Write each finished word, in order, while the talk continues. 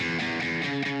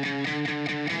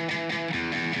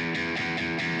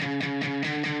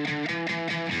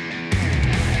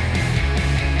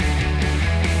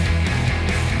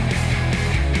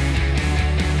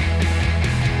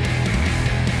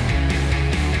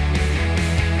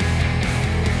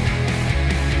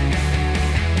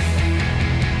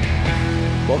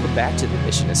Welcome back to the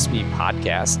Mission to Speed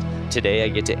podcast. Today I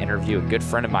get to interview a good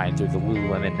friend of mine through the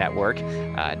Lululemon network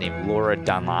named Laura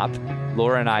Dunlop.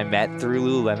 Laura and I met through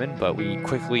Lululemon, but we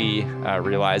quickly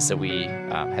realized that we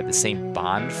had the same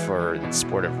bond for the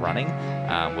sport of running,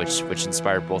 which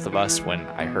inspired both of us when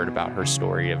I heard about her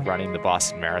story of running the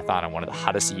Boston Marathon in one of the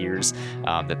hottest years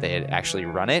that they had actually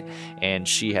run it. And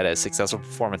she had a successful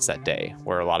performance that day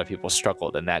where a lot of people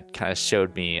struggled. And that kind of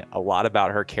showed me a lot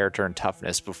about her character and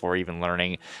toughness before even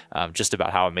learning just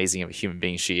about how amazing of a human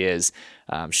being she is.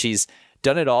 She's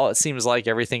done it all. It seems like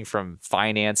everything from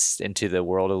finance into the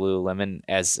world of Lululemon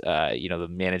as, the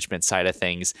management side of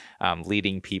things,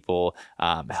 leading people,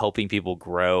 helping people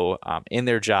grow in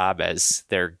their job as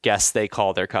their guests, they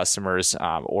call their customers,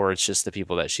 or it's just the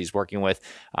people that she's working with,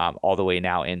 all the way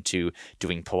now into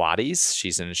doing Pilates.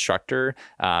 She's an instructor.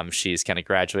 She's kind of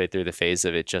graduated through the phase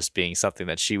of it just being something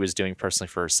that she was doing personally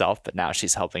for herself, but now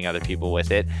she's helping other people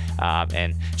with it.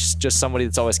 And she's just somebody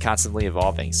that's always constantly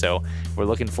evolving. So we're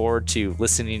looking forward to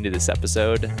listening to this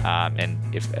episode, and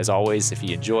as always, if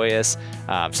you enjoy us,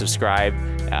 subscribe,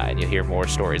 and you'll hear more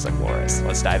stories like Laura's.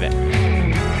 Let's dive in.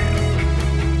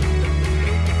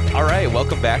 All right,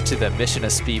 welcome back to the Mission to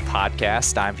Speed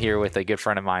podcast. I'm here with a good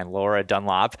friend of mine, Laura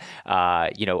Dunlop.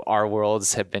 Our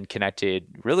worlds have been connected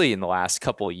really in the last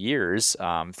couple of years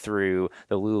through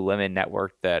the Lululemon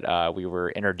network that we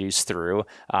were introduced through.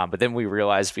 But then we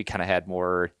realized we kind of had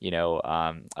more,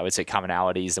 I would say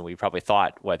commonalities than we probably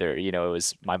thought, whether, it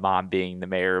was my mom being the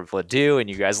mayor of Ladue and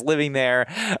you guys living there,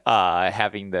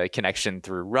 having the connection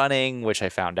through running, which I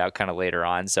found out kind of later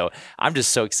on. So I'm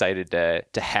just so excited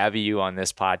to have you on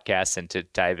this podcast and to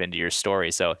dive into your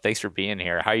story. So thanks for being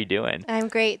here. How are you doing? I'm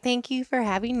great. Thank you for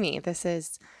having me. This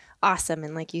is awesome.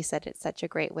 And like you said, it's such a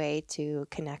great way to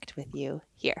connect with you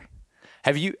here.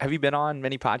 Have you been on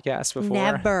many podcasts before?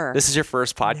 Never. This is your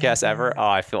first podcast ever? Oh,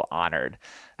 I feel honored.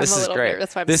 This is great.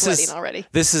 That's why I'm sweating already.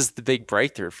 This is the big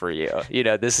breakthrough for you.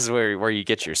 This is where you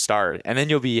get your start, and then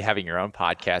you'll be having your own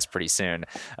podcast pretty soon.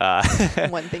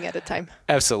 One thing at a time.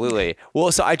 Absolutely.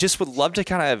 Well, so I just would love to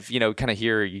kind of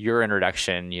hear your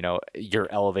introduction.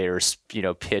 Your elevator's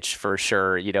pitch for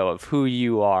sure. Of who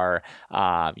you are.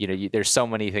 There's so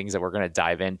many things that we're going to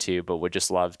dive into, but would just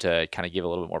love to kind of give a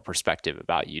little bit more perspective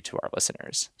about you to our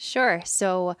listeners. Sure.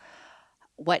 So,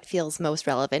 what feels most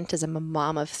relevant is I'm a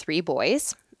mom of 3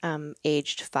 boys.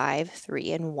 Aged 5,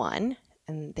 3, and 1,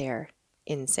 and they're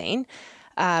insane.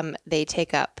 They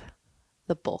take up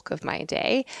the bulk of my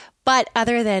day. But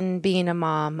other than being a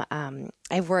mom,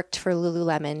 I've worked for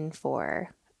Lululemon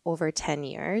for over 10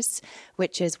 years,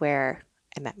 which is where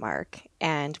I met Mark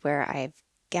and where I've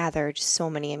gathered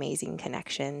so many amazing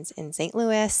connections in St.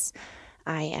 Louis.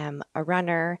 I am a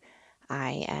runner.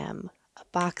 I am a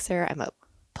boxer. I'm a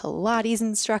Pilates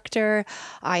instructor.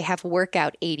 I have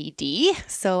workout ADD,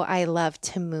 so I love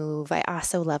to move. I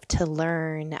also love to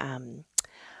learn,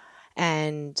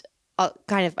 and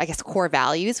kind of, I guess, core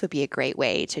values would be a great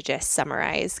way to just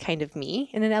summarize kind of me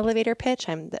in an elevator pitch.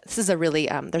 This is a really,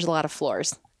 there's a lot of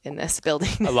floors in this building.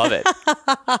 I love it.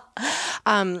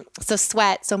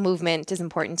 So movement is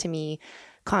important to me,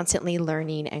 constantly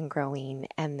learning and growing,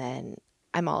 and then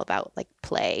I'm all about like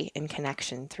play and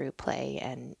connection through play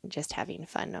and just having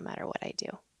fun no matter what I do.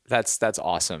 That's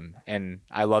awesome. And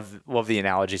I love the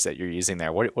analogies that you're using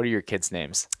there. What are your kids'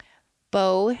 names?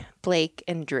 Bo, Blake,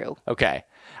 and Drew. Okay.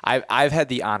 I've had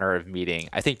the honor of meeting,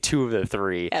 I think 2 of the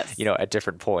 3, yes. At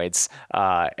different points,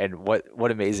 and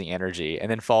what amazing energy. And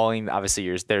then following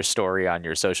obviously their story on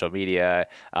your social media,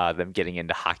 them getting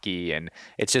into hockey, and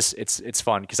it's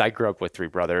fun because I grew up with 3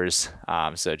 brothers,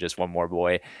 so just one more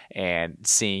boy, and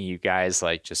seeing you guys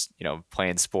like just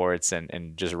playing sports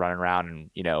and just running around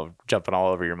and jumping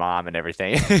all over your mom and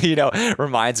everything,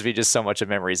 reminds me just so much of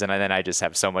memories. And then I just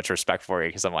have so much respect for you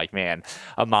because I'm like, man,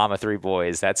 a mom of 3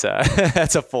 boys, that's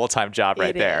a full-time job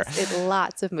right there. It's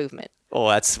lots of movement. Well,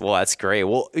 that's great.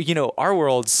 Well, our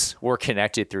worlds were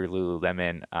connected through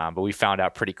Lululemon, but we found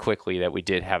out pretty quickly that we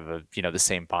did have the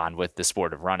same bond with the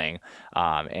sport of running.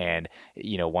 And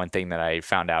one thing that I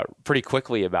found out pretty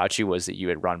quickly about you was that you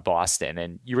had run Boston,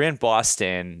 and you ran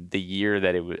Boston the year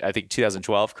that it was, I think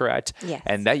 2012, correct? Yes.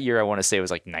 And that year I want to say it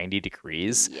was like 90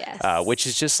 degrees, yes. Which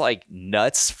is just like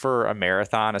nuts for a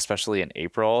marathon, especially in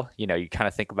April. You kind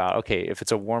of think about, okay, if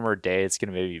it's a warmer day, it's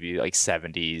going to maybe be like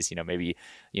 70s, maybe,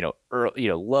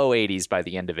 low 80s by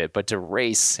the end of it, but to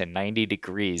race in 90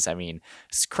 degrees, I mean,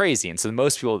 it's crazy. And so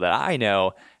most people that I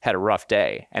know had a rough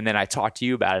day. And then I talked to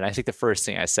you about it. And I think the first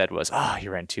thing I said was, oh,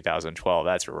 you ran 2012.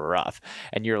 That's rough.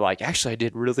 And you're like, actually, I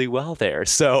did really well there.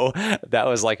 So that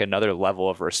was like another level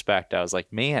of respect. I was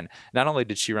like, man, not only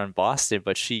did she run Boston,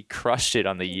 but she crushed it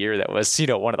on the year that was,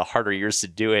 one of the harder years to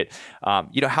do it.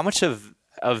 How much of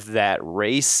that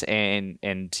race and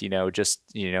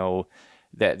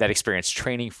that experience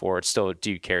training for it still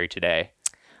do you carry today?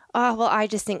 Well, I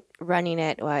just think running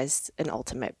it was an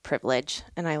ultimate privilege,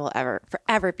 and I will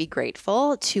forever be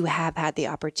grateful to have had the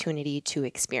opportunity to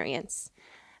experience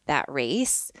that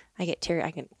race. I get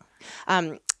teary.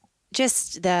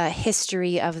 Just the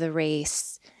history of the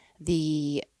race,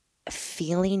 the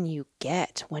feeling you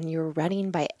get when you're running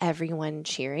by everyone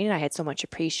cheering. And I had so much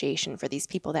appreciation for these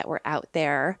people that were out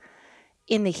there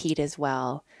in the heat as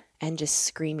well and just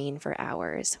screaming for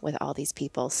hours with all these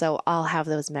people. So I'll have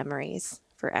those memories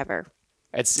forever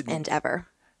and ever.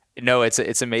 No,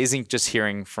 it's amazing just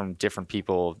hearing from different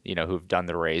people, who've done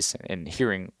the race and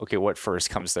hearing, okay, what first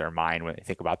comes to their mind when they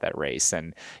think about that race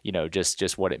and,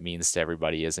 just what it means to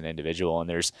everybody as an individual. And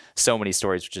there's so many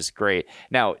stories, which is great.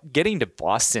 Now, getting to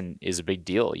Boston is a big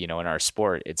deal, in our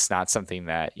sport. It's not something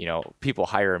that, people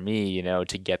hire me,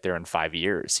 to get there in 5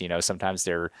 years. Sometimes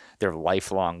their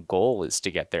lifelong goal is to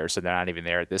get there. So they're not even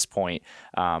there at this point.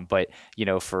 But,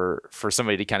 for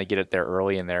somebody to kind of get it there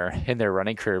early in their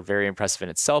running career, very impressive in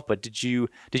itself. But did you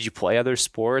play other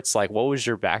sports? Like, what was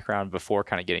your background before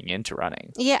kind of getting into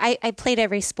running? Yeah, I played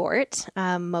every sport,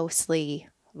 mostly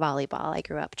volleyball. I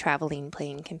grew up traveling,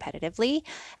 playing competitively,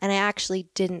 and I actually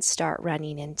didn't start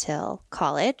running until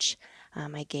college.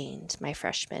 I gained my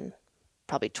freshman,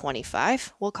 probably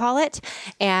 25, we'll call it,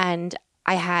 and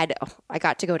I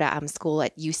got to go to school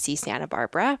at UC Santa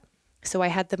Barbara. So I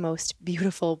had the most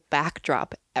beautiful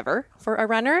backdrop ever for a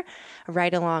runner,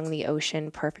 right along the ocean,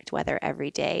 perfect weather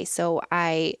every day. So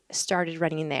I started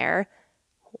running there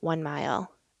 1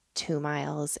 mile, 2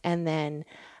 miles, and then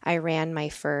I ran my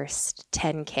first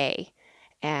 10K.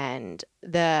 And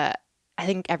I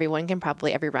think every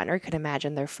runner could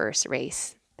imagine their first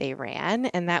race they ran.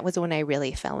 And that was when I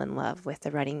really fell in love with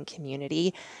the running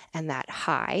community and that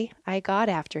high I got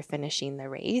after finishing the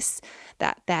race,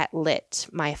 that lit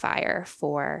my fire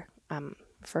for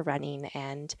running.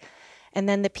 And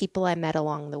then the people I met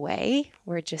along the way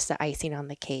were just the icing on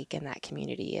the cake. And that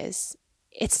community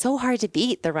it's so hard to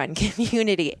beat, the run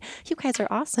community. You guys are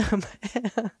awesome.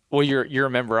 Well, you're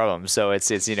a member of them. So it's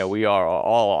we are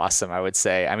all awesome, I would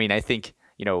say. I mean, I think,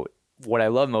 what I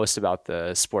love most about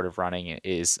the sport of running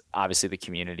is obviously the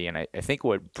community. And I think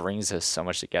what brings us so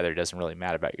much together doesn't really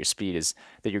matter about your speed is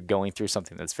that you're going through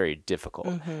something that's very difficult.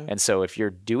 Mm-hmm. And so if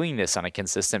you're doing this on a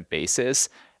consistent basis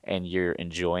and you're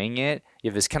enjoying it, you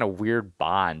have this kind of weird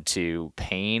bond to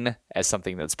pain as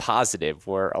something that's positive,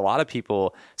 where a lot of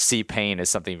people see pain as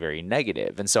something very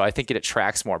negative. And so I think it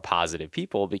attracts more positive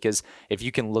people, because if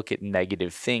you can look at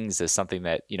negative things as something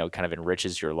that, kind of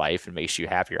enriches your life and makes you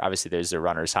happier, obviously there's the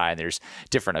runner's high and there's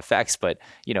different effects, but,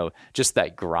 just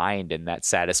that grind and that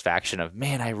satisfaction of,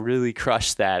 man, I really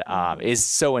crushed that, is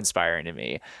so inspiring to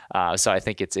me. So I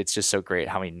think it's just so great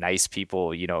how many nice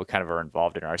people, kind of are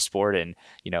involved in our sport, and,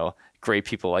 great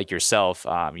people like yourself,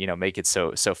 make it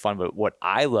so fun. But what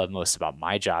I love most about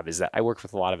my job is that I work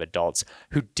with a lot of adults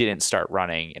who didn't start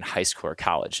running in high school or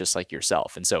college, just like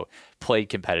yourself. And so played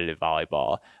competitive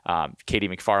volleyball. Katie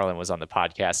McFarland was on the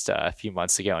podcast a few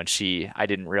months ago, and I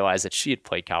didn't realize that she had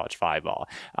played college volleyball,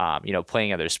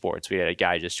 playing other sports. We had a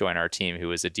guy just join our team who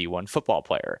was a D1 football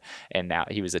player, and now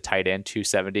he was a tight end,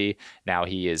 270. Now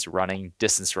he is running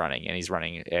distance running,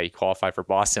 and he qualified for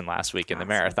Boston last week in the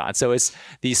marathon. So it's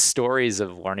these stories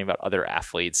of learning about other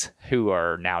athletes who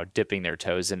are now dipping their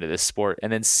toes into this sport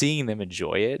and then seeing them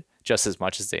enjoy it just as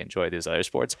much as they enjoy these other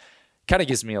sports kind of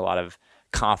gives me a lot of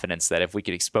confidence that if we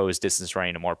could expose distance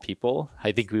running to more people,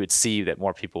 I think we would see that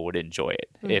more people would enjoy it.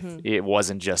 Mm-hmm. If it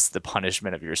wasn't just the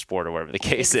punishment of your sport or whatever the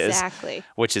case is. Exactly.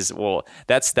 Which is,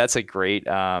 that's a great,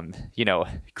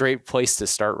 great place to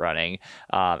start running.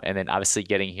 And then obviously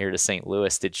getting here to St.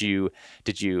 Louis, did you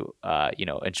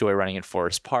enjoy running in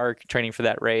Forest Park, training for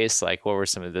that race? Like, what were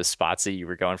some of the spots that you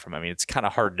were going from? I mean, it's kind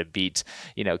of hard to beat,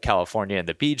 California and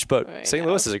the beach, but St.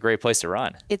 Louis is a great place to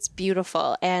run. It's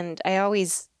beautiful. And I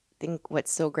always think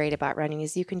what's so great about running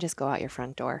is you can just go out your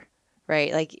front door,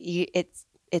 right? Like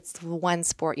it's one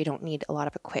sport. You don't need a lot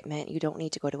of equipment. You don't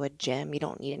need to go to a gym. You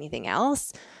don't need anything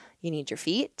else. You need your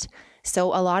feet.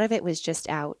 So a lot of it was just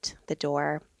out the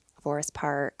door, Forest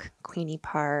Park, Queenie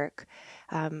Park.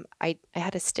 I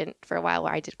had a stint for a while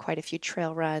where I did quite a few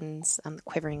trail runs, the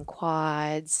Quivering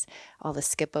Quads, all the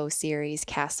Skippo series,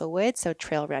 Castlewood. So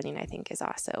trail running, I think, is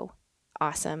also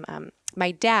awesome.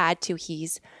 My dad, too,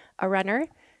 he's a runner.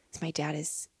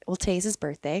 Well, today's his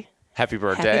birthday. Happy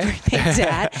birthday. Happy birthday,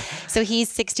 Dad. So he's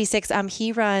 66.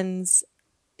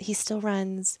 He still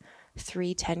runs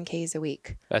 3 10Ks a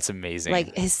week. That's amazing.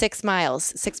 Like his 6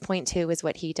 miles, 6.2 is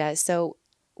what he does. So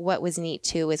what was neat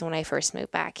too is when I first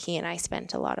moved back, he and I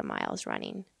spent a lot of miles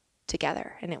running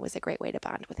together, and it was a great way to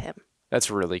bond with him. That's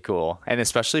really cool. And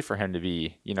especially for him to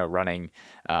be, running,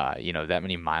 that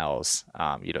many miles,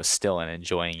 still and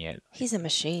enjoying it. He's a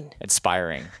machine.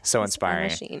 Inspiring. So inspiring.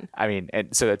 He's a machine. I mean,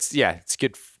 and so it's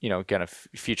good, kind of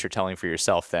future telling for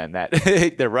yourself then that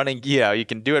they're running, you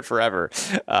can do it forever.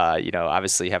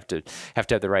 Obviously you have to have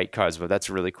the right cause, but that's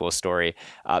a really cool story.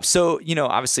 So,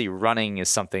 obviously running is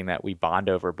something that we bond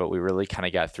over, but we really kind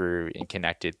of got through and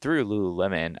connected through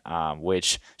Lululemon,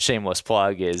 which shameless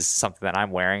plug is something that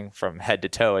I'm wearing from head to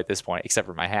toe at this point, except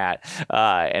for my hat.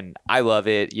 And I love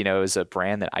it. It was a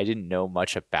brand that I didn't know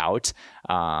much about.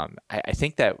 I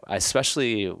think that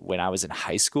especially when I was in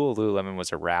high school, Lululemon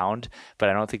was around, but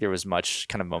I don't think there was much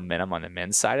kind of momentum on the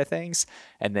men's side of things.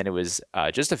 And then it was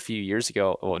just a few years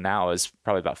ago. Well, now it was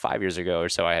probably about 5 years ago or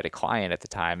so. I had a client at the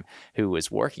time who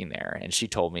was working there, and she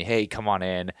told me, "Hey, come on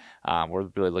in. We're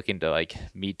really looking to like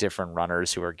meet different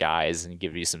runners who are guys and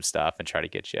give you some stuff and try to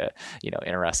get you,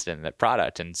 interested in the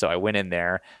product." And so I went in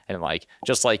there and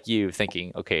just like you,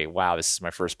 thinking, okay, wow, this is my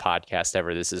first podcast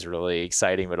ever. This is really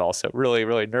exciting, but also really,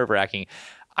 really nerve-wracking.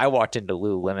 I walked into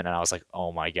Lululemon and I was like,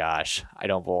 oh my gosh, I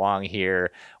don't belong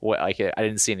here. I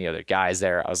didn't see any other guys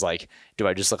there. I was like, do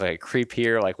I just look like a creep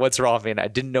here? Like, what's wrong with me? And I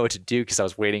didn't know what to do because I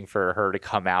was waiting for her to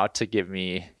come out to give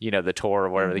me, the tour or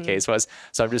whatever the case was.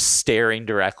 So I'm just staring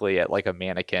directly at like a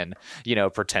mannequin,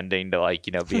 pretending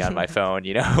to be on my phone,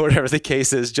 whatever the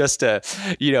case is, just to,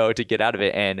 to get out of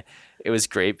it. And it was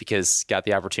great because got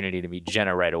the opportunity to meet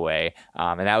Jenna right away.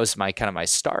 And that was my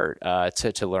start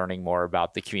to learning more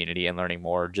about the community and learning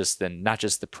more not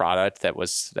just the product that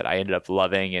I ended up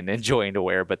loving and enjoying to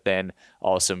wear, but then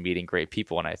also meeting great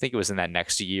people. And I think it was in that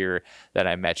next year that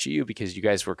I met you because you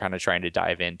guys were kind of trying to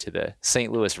dive into the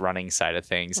St. Louis running side of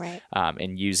things, right.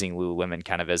 And using Lululemon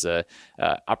kind of as a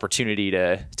opportunity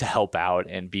to help out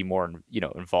and be more,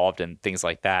 involved in things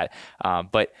like that.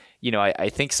 But I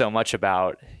think so much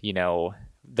about,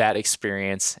 that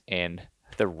experience and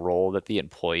the role that the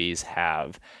employees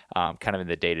have kind of in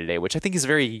the day-to-day, which I think is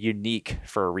very unique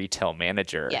for a retail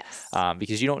manager. Yes.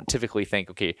 Because you don't typically think,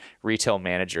 okay, retail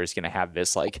manager is going to have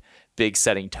this big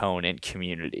setting tone in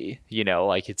community,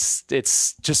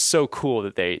 it's just so cool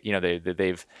that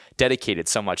they've dedicated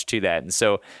so much to that. And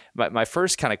so my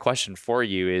first kind of question for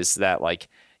you is that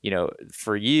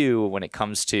for you, when it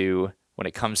comes to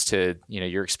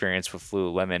your experience with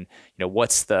Lululemon,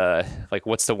 what's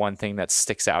the one thing that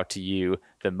sticks out to you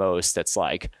the most that's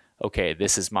like, okay,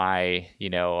 this is my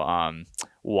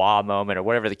wow moment or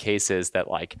whatever the case is, that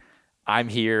I'm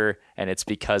here and it's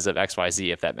because of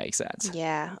XYZ, if that makes sense.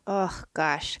 Yeah. Oh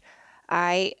gosh,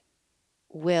 I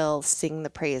will sing the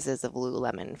praises of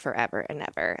Lululemon forever and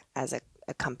ever as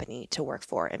a company to work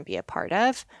for and be a part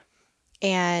of.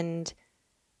 And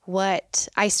what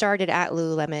I started at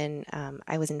Lululemon,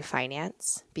 I was in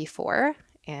finance before,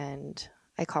 and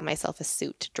I call myself a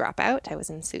suit dropout. I was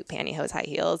in suit, pantyhose, high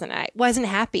heels, and I wasn't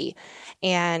happy.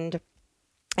 And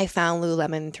I found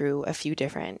Lululemon through a few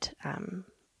different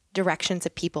directions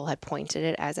that people had pointed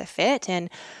it as a fit. And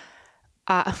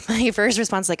my first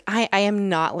response, I am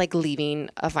not leaving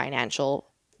a financial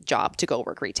job to go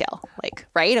work retail,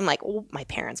 right? I'm like, oh, my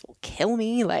parents will kill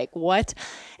me. What?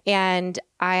 And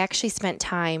I actually spent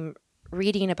time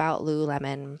reading about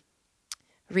Lululemon,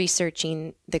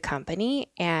 researching the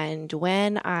company. And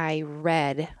when I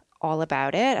read all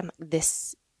about it, I'm like,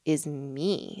 this is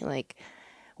me.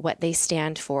 What they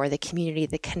stand for, the community,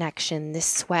 the connection, the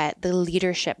sweat, the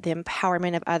leadership, the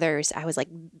empowerment of others. I was like,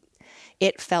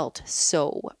 it felt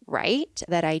so right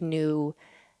that I knew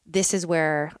this is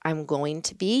where I'm going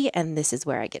to be, and this is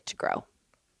where I get to grow.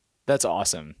 That's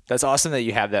awesome. That's awesome that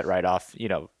you have that right off,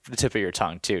 the tip of your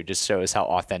tongue too. Just shows how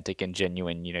authentic and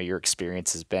genuine, your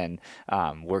experience has been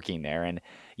working there. And,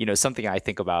 something I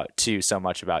think about too so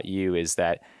much about you is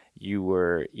that you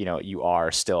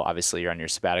are still, obviously you're on your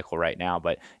sabbatical right now,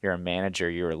 but you're a manager,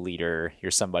 you're a leader,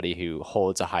 you're somebody who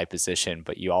holds a high position,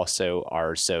 but you also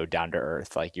are so down to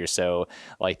earth. You're so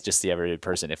just the everyday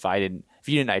person. If I didn't if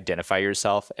you didn't identify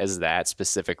yourself as that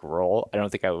specific role, I don't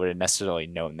think I would have necessarily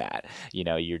known that.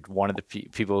 You're one of the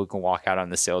people who can walk out on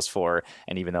the sales floor,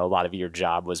 and even though a lot of your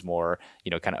job was more,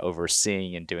 kind of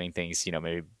overseeing and doing things,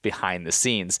 maybe behind the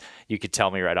scenes, you could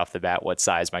tell me right off the bat what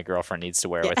size my girlfriend needs to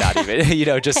wear without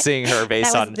even, just seeing her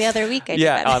based on the other week.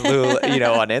 on Lulu,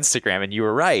 on Instagram, and you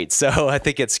were right. So I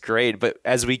think it's great. But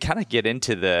as we kind of get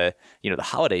into the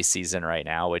holiday season right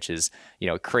now, which is,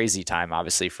 a crazy time,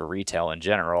 obviously, for retail in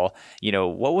general,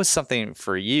 what was something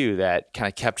for you that kind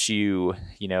of kept you,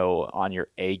 on your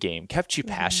A game, kept you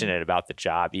passionate about the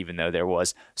job, even though there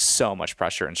was so much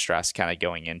pressure and stress kind of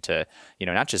going into,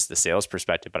 not just the sales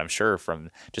perspective, but I'm sure from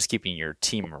just keeping your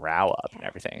team morale up and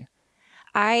everything?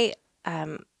 I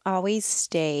always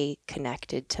stay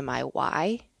connected to my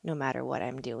why, no matter what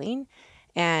I'm doing.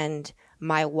 And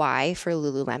my why for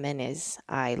Lululemon is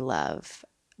I love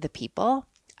the people.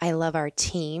 I love our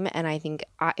team. And I think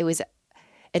it was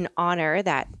an honor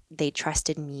that they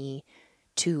trusted me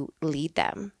to lead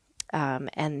them.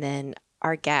 And then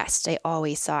our guests, I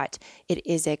always thought it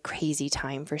is a crazy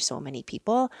time for so many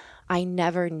people. I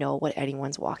never know what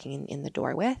anyone's walking in the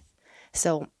door with.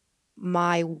 So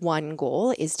my one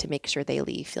goal is to make sure they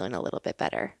leave feeling a little bit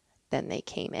better than they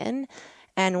came in.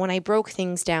 And when I broke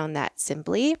things down that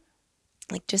simply,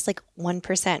 just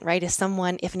 1%, right?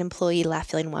 If an employee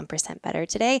left feeling 1% better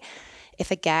today, if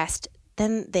a guest,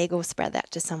 then they go spread that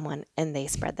to someone and they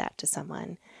spread that to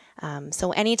someone.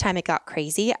 So anytime it got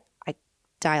crazy, I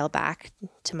dial back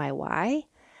to my why.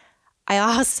 I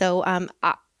also,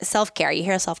 self-care, you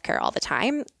hear self-care all the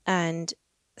time, and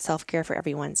self-care for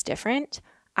everyone's different.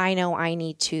 I know I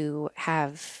need to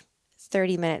have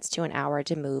 30 minutes to an hour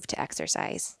to move to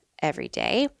exercise every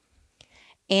day.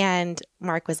 And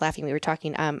Mark was laughing. We were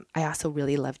talking. I also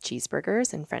really love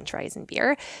cheeseburgers and French fries and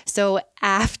beer. So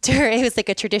it was like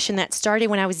a tradition that started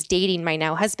when I was dating my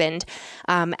now husband.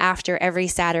 After every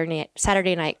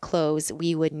Saturday night close,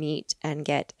 we would meet and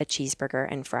get a cheeseburger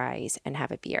and fries and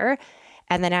have a beer.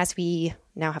 And then as we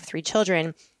now have 3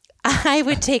 children, I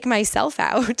would take myself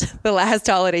out the last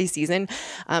holiday season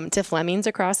to Fleming's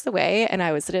across the way, and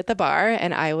I would sit at the bar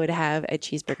and I would have a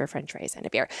cheeseburger, French fries, and a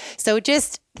beer. So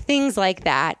just things like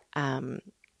that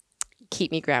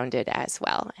keep me grounded as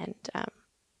well. And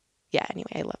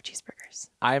anyway, I love cheeseburgers.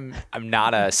 I'm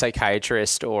not a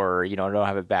psychiatrist or, I don't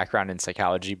have a background in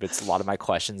psychology, but a lot of my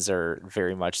questions are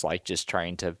very much like just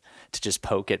trying to just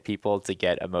poke at people to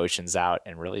get emotions out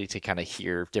and really to kind of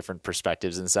hear different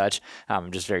perspectives and such.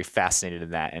 I'm just very fascinated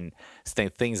in that. And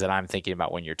things that I'm thinking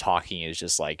about when you're talking is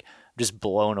just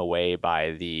blown away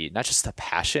by not just the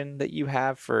passion that you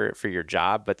have for your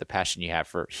job, but the passion you have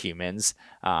for humans.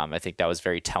 I think that was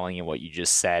very telling in what you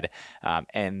just said.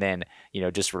 And then,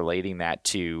 just relating that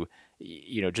to,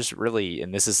 just really,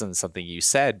 and this isn't something you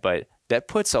said, but that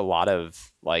puts a lot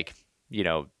of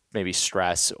maybe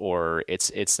stress, or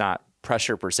it's not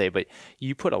pressure per se, but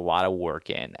you put a lot of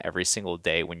work in every single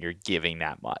day when you're giving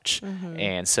that much. Mm-hmm.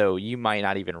 And so you might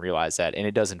not even realize that. And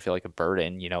it doesn't feel like a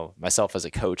burden. Myself as a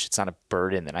coach, it's not a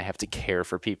burden that I have to care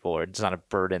for people, or it's not a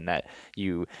burden that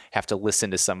you have to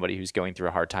listen to somebody who's going through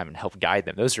a hard time and help guide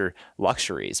them. Those are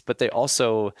luxuries, but they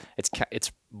also,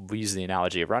 we use the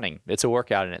analogy of running. It's a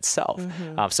workout in itself.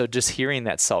 Mm-hmm. So just hearing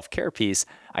that self-care piece,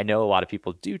 I know a lot of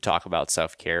people do talk about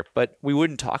self-care, but we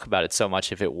wouldn't talk about it so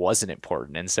much if it wasn't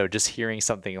important. And so just hearing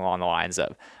something along the lines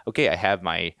of, okay, I have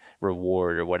my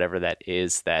reward or whatever that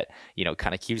is that,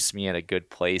 kind of keeps me in a good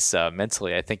place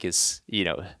mentally, I think is,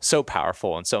 so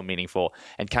powerful and so meaningful.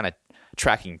 And kind of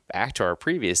tracking back to our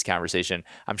previous conversation,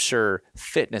 I'm sure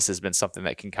fitness has been something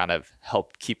that can kind of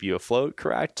help keep you afloat,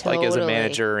 correct? Totally. As a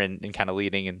manager and kind of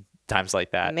leading in times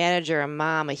like that. A manager, a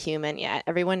mom, a human. Yeah,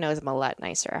 everyone knows I'm a lot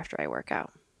nicer after I work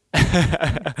out.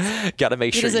 Got to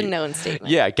make sure. It is a known statement.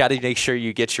 Yeah, got to make sure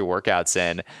you get your workouts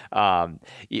in.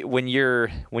 When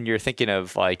you're thinking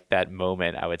of that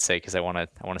moment, I would say, because I want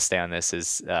to stay on this,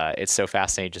 is it's so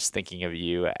fascinating just thinking of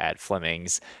you at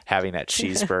Fleming's having that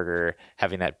cheeseburger,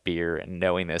 having that beer, and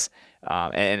knowing this.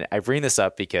 And I bring this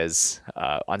up because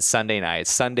on Sunday night,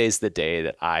 Sunday's the day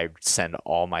that I send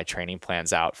all my training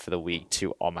plans out for the week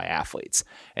to all my athletes.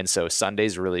 And so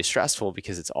Sunday's really stressful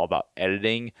because it's all about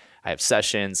editing. I have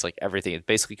sessions, everything. It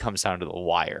basically comes down to the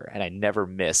wire. And I never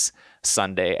miss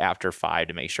Sunday after 5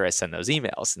 to make sure I send those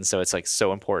emails. And so it's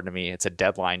so important to me. It's a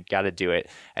deadline, got to do it.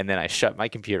 And then I shut my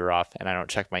computer off and I don't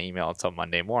check my email until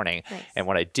Monday morning. Nice. And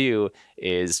what I do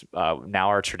is now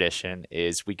our tradition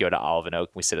is we go to Olive and Oak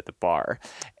and we sit at the bar.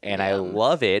 And I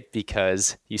love it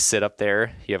because you sit up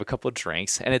there, you have a couple of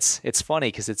drinks, and it's funny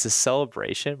because it's a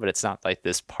celebration, but it's not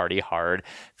this party hard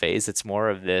phase. It's more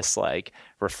of this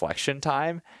reflection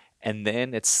time. And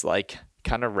then it's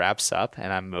kind of wraps up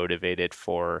and I'm motivated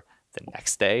for the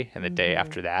next day and the day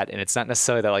after that. And it's not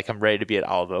necessarily that like I'm ready to be at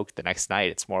Olive Oak the next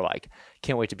night. It's more like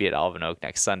can't wait to be at Olive Oak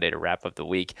next Sunday to wrap up the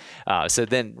week. So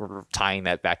then we're tying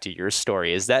that back to your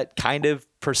story. Is that kind of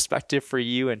perspective for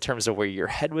you in terms of where your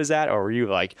head was at, or were you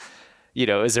like,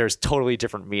 is there totally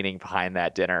different meaning behind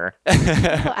that dinner?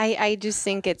 Well, I just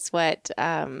think it's what,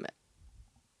 okay,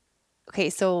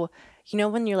 so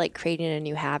when you're like creating a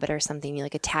new habit or something, you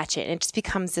like attach it and it just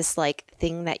becomes this like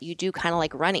thing that you do, kind of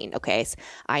like running. Okay, so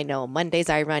I know Mondays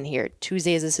I run here,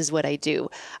 Tuesdays this is what I do.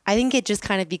 I think it just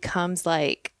kind of becomes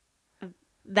like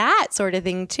that sort of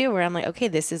thing too, where I'm like, okay,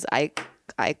 this is I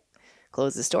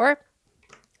close the store,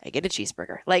 I get a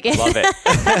cheeseburger. Like, love it.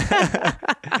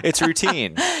 It's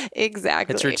routine.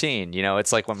 Exactly. It's routine.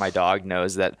 It's like when my dog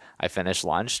knows that I finished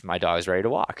lunch, my dog's ready to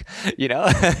walk.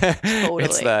 Totally.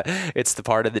 It's the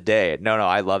part of the day. No,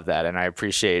 I love that, and I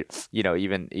appreciate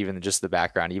even just the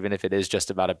background. Even if it is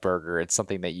just about a burger, it's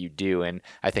something that you do, and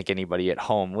I think anybody at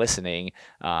home listening,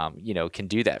 can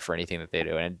do that for anything that they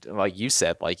do. And like you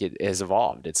said, like it has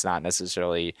evolved. It's not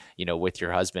necessarily with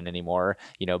your husband anymore.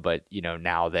 But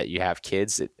now that you have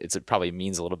kids, it probably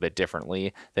means a little bit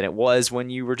differently than it was when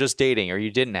you were just dating or you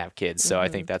didn't have kids. So I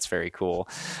think that's very cool.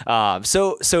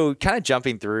 So kind of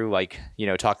jumping through, like,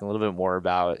 talking a little bit more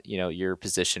about, your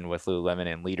position with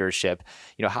Lululemon and leadership,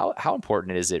 how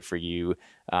important is it for you,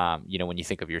 when you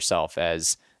think of yourself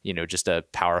as, just a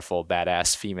powerful,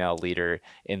 badass female leader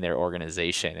in their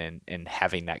organization and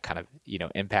having that kind of,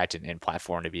 impact and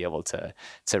platform to be able to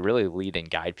really lead and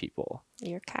guide people?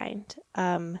 You're kind.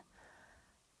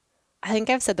 I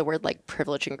think I've said the word like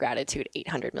privilege and gratitude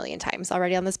 800 million times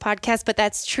already on this podcast, but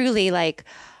that's truly like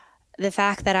the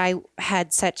fact that I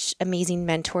had such amazing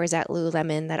mentors at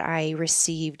Lululemon, that I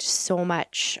received so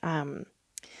much.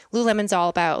 Lululemon's all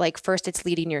about, like, first it's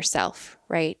leading yourself,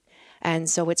 right? And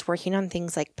so it's working on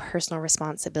things like personal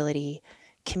responsibility,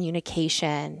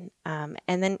 communication. And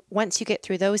then once you get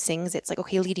through those things, it's like,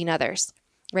 okay, leading others,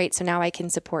 right? So now I can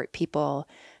support people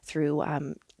through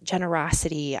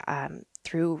generosity,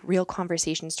 through real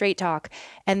conversation, straight talk.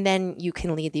 And then you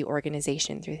can lead the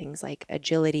organization through things like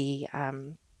agility,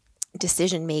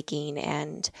 decision-making.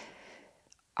 And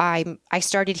I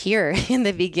started here in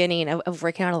the beginning of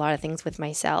working on a lot of things with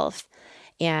myself,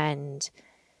 and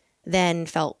then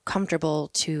felt comfortable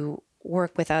to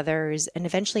work with others. And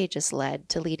eventually it just led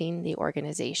to leading the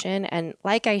organization. And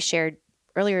like I shared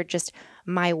earlier, just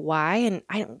my why, and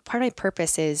part of my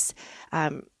purpose is,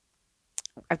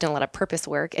 I've done a lot of purpose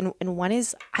work, and one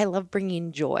is I love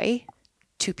bringing joy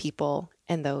to people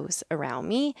and those around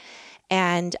me.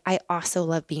 And I also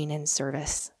love being in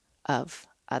service of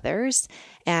others.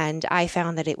 And I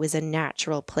found that it was a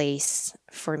natural place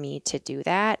for me to do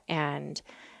that. And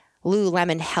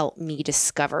Lululemon helped me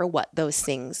discover what those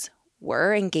things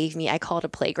were and gave me, I call it a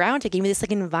playground. It gave me this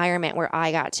like environment where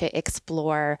I got to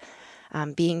explore,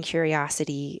 being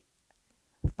curiosity,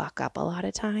 fuck up a lot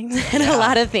of times and a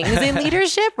lot of things in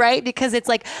leadership, right? Because it's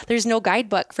like there's no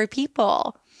guidebook for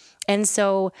people. And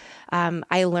so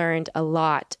I learned a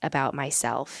lot about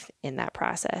myself in that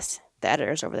process. The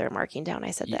editors over there marking down, I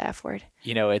said the F word.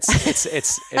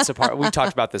 It's a part, we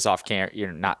talked about this off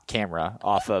not camera,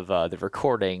 off of the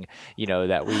recording,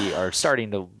 that we are starting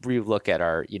to relook at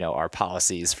our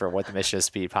policies for what the Mission of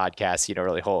Speed podcast,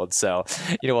 really holds. So,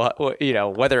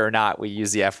 whether or not we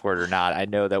use the F word or not, I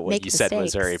know that what you said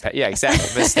was very,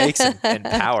 exactly. Mistakes and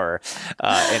power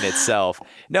in itself.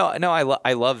 No,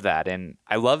 I love that. And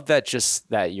I love that just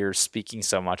that you're speaking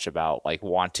so much about like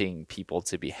wanting people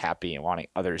to be happy and wanting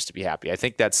others to be happy. I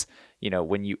think that's,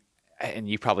 when you, and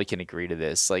you probably can agree to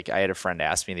this. Like I had a friend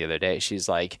ask me the other day, she's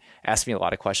like, asked me a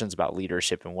lot of questions about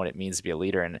leadership and what it means to be a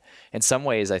leader. And in some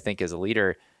ways, I think as a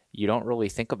leader, you don't really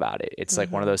think about it. It's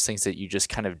like one of those things that you just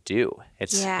kind of do.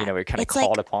 It's, you're kind of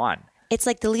called upon. It's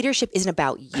like the leadership isn't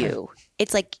about you.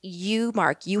 It's like you,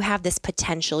 Mark, you have this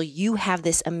potential. You have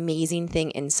this amazing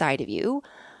thing inside of you.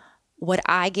 What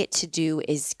I get to do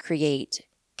is create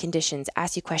conditions,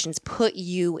 ask you questions, put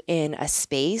you in a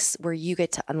space where you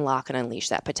get to unlock and unleash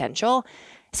that potential.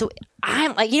 So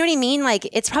I'm like, you know what I mean? Like,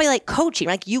 it's probably like coaching.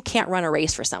 Like you can't run a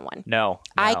race for someone. No.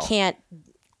 I can't.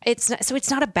 It's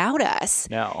not about us.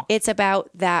 No. It's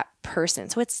about that person.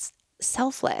 So it's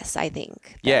selfless, I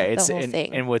think. Yeah, The it's whole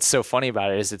thing. and what's so funny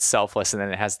about it is it's selfless, and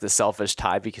then it has the selfish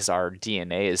tie because our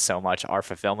DNA is so much. Our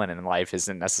fulfillment in life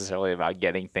isn't necessarily about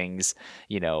getting things,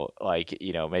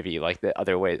 maybe like the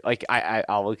other way. Like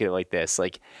I'll look at it like this,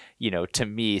 like, to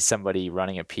me, somebody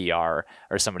running a PR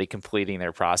or somebody completing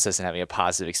their process and having a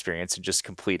positive experience and just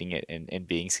completing it and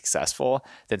being successful,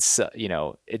 then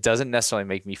it doesn't necessarily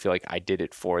make me feel like I did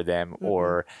it for them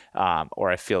or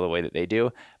I feel the way that they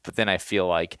do. But then I feel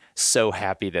like so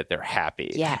happy that they're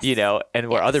happy, Yes. and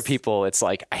where Yes. other people, it's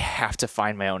like, I have to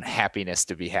find my own happiness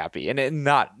to be happy, and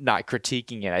not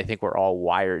critiquing it. I think we're all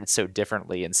wired so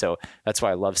differently. And so that's why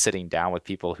I love sitting down with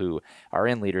people who are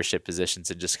in leadership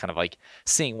positions and just kind of like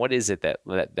seeing what is it that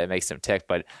makes them tick.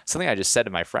 But something I just said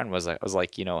to my friend was, I was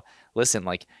like, listen,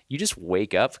 like, you just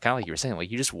wake up, kind of like you were saying,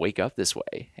 like, you just wake up this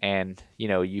way, and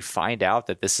you find out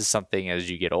that this is something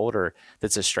as you get older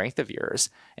that's a strength of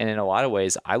yours. And in a lot of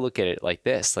ways, I look at it like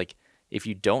this: like, if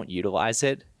you don't utilize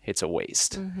it, it's a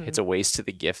waste. It's a waste to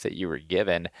the gift that you were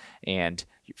given. And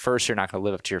first, you're not going to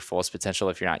live up to your fullest potential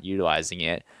if you're not utilizing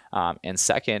it. And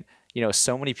second,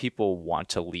 so many people want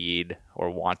to lead or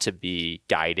want to be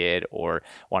guided or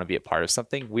want to be a part of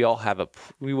something. We all have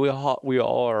we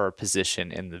all are a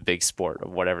position in the big sport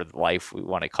of whatever life we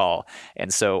want to call.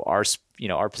 And so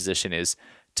our position is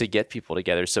to get people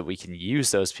together so we can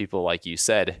use those people, like you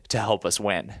said, to help us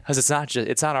win. Because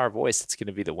it's not our voice that's going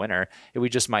to be the winner. We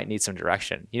just might need some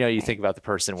direction. You think about the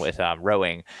person with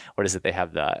rowing. What is it? They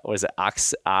have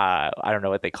ox? I don't know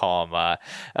what they call them.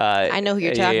 I know who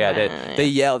you're talking about. They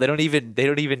yell. They don't even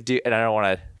do. And I don't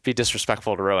want to be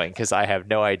disrespectful to rowing because I have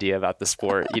no idea about the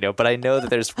sport, but I know that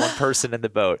there's one person in the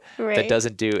boat that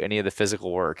doesn't do any of the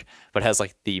physical work, but has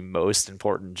like the most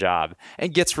important job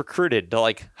and gets recruited to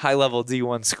like high level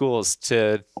D1 schools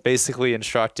to basically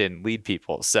instruct and lead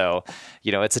people. So,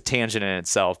 it's a tangent in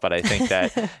itself, but I think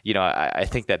that, I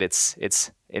think that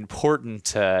it's important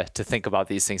to think about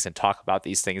these things and talk about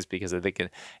these things, because I think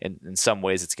in some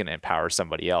ways it's going to empower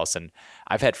somebody else. And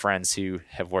I've had friends who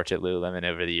have worked at Lululemon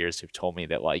over the years who've told me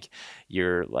that, like,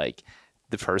 you're like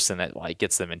the person that like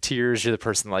gets them in tears. You're the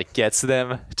person that like gets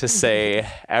them to say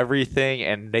everything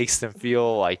and makes them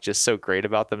feel like just so great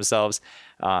about themselves.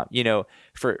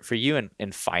 For you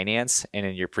in finance and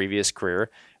in your previous career,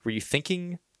 were you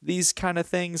thinking these kind of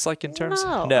things, like in terms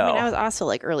No. No. I mean, I was also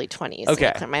like early 20s.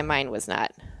 Okay. So my mind was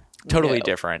not Totally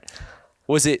different.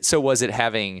 Was it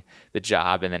having the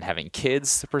job and then having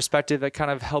kids, the perspective that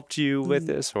kind of helped you with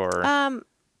this, or?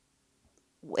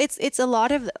 It's a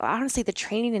lot of, honestly, the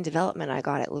training and development I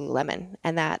got at Lululemon,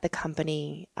 and that the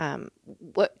company,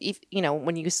 when you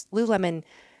use Lululemon,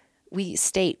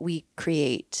 we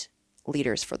create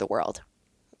leaders for the world.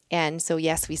 And so,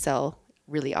 yes, we sell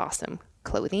really awesome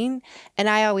clothing. And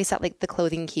I always thought like the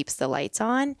clothing keeps the lights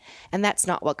on. And that's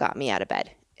not what got me out of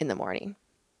bed in the morning,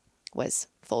 was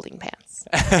folding pants.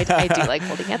 I do like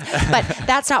folding pants, but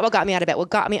that's not what got me out of bed. What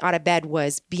got me out of bed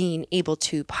was being able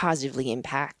to positively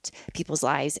impact people's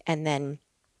lives. And then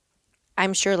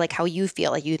I'm sure like how you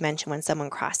feel, like you mentioned when someone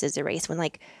crosses a race, when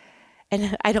like,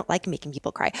 and I don't like making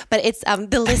people cry, but it's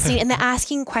the listening and the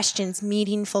asking questions,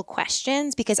 meaningful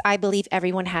questions, because I believe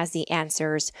everyone has the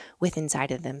answers within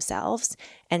inside of themselves.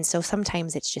 And so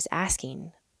sometimes it's just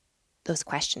asking those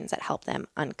questions that help them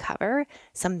uncover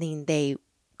something they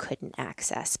couldn't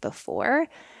access before.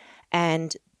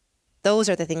 And those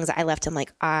are the things I left in,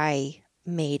 like, I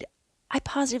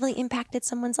positively impacted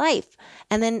someone's life.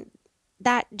 And then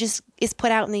that just is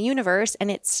put out in the universe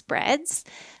and it spreads.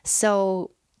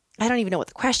 So I don't even know what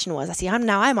the question was. I'm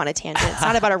on a tangent. It's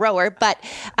not about a rower, but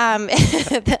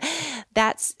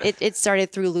that's it. It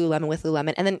started through Lululemon, with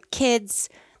Lululemon, and then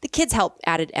the kids helped,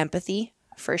 added empathy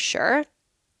for sure.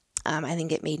 I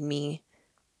think it made me,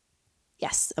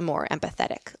 yes, a more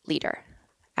empathetic leader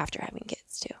after having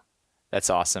kids too. That's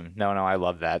awesome. No, I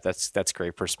love that. That's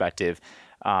great perspective.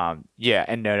 Yeah.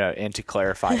 And and to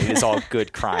clarify, it is all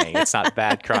good crying. It's not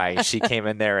bad crying. She came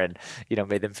in there and,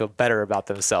 made them feel better about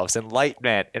themselves.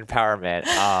 Enlightenment, empowerment.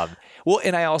 Well,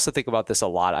 and I also think about this a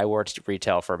lot. I worked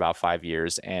retail for about 5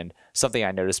 years, and something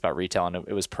I noticed about retail, and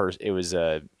it was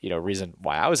a reason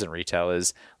why I was in retail,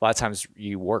 is a lot of times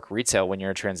you work retail when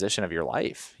you're in transition of your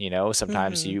life.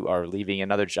 Sometimes you are leaving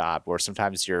another job, or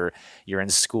sometimes you're in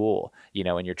school,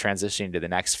 and you're transitioning to the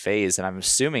next phase. And I'm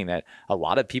assuming that a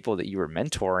lot of people that you were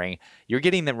mentoring, you're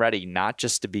getting them ready not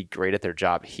just to be great at their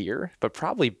job here, but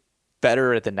probably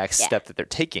better at the next step that they're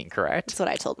taking, correct? That's what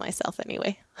I told myself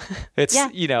anyway. It's,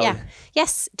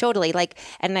 Yes, totally.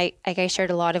 And I shared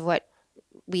a lot of what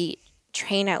we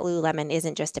train at Lululemon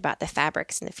isn't just about the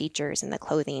fabrics and the features and the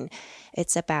clothing.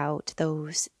 It's about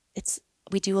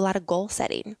we do a lot of goal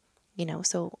setting.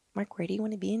 So Mark, where do you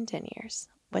want to be in 10 years?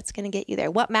 What's going to get you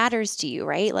there? What matters to you,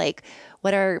 right? Like,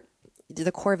 what are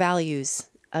the core values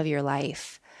of your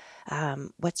life?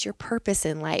 What's your purpose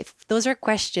in life? Those are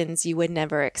questions you would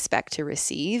never expect to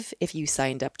receive if you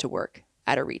signed up to work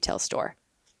at a retail store.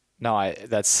 No,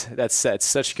 that's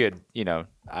such good,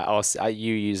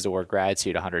 you use the word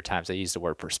gratitude 100 times. I use the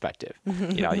word perspective.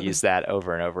 I use that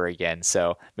over and over again.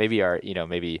 So maybe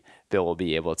maybe Bill will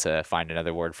be able to find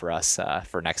another word for us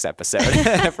for next episode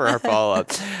for our follow-up.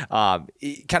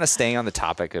 Kind of staying on the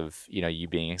topic of, you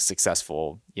being a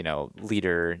successful,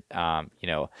 leader,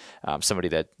 somebody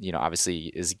that, obviously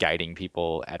is guiding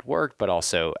people at work, but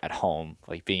also at home,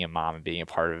 like being a mom and being a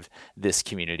part of this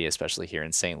community, especially here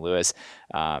in St. Louis.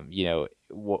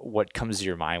 What comes to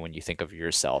your mind when you think of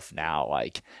yourself now,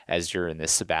 like as you're in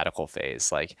this sabbatical phase,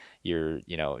 like you're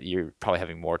probably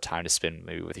having more time to spend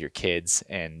maybe with your kids,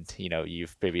 and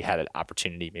you've maybe had an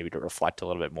opportunity maybe to reflect a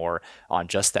little bit more on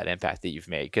just that impact that you've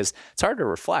made, because it's hard to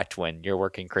reflect when you're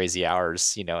working crazy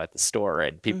hours at the store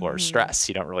and people are stressed.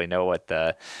 You don't really know what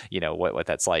the what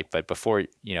that's like. But before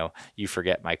you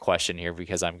forget my question here,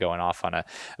 because I'm going off on a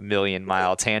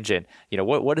million-mile tangent,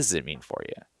 what does it mean for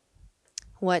you?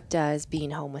 What does being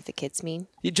home with the kids mean?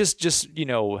 You just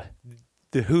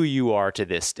the who you are to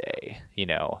this day,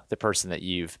 the person that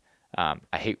you've, I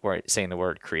hate saying the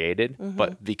word created,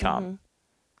 but become.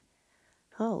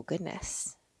 Oh,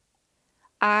 goodness.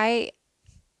 I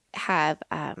have,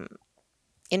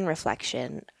 in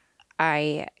reflection,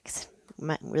 I'm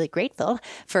really grateful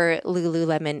for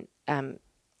Lululemon. A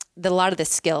lot of the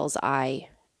skills I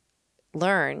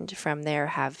learned from there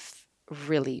have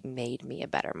really made me a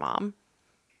better mom.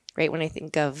 Right? When I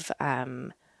think of,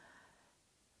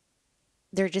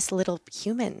 they're just little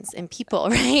humans and people,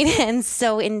 right? And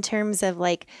so in terms of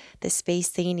like the space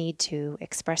they need to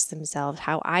express themselves,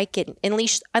 how I can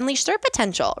unleash their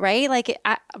potential, right? Like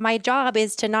my job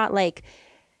is to not like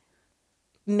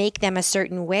make them a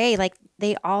certain way. Like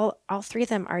they all three of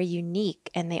them are unique,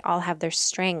 and they all have their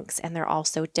strengths, and they're all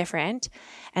so different.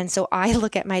 And so I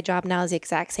look at my job now as the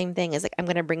exact same thing, as like, I'm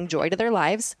going to bring joy to their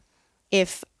lives.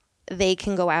 If they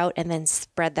can go out and then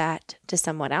spread that to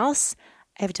someone else,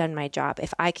 I've done my job.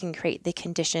 If I can create the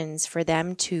conditions for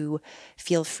them to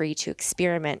feel free to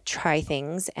experiment, try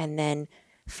things, and then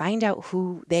find out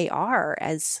who they are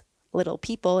as little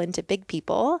people into big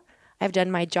people, I've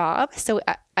done my job. So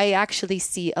I actually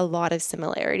see a lot of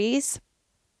similarities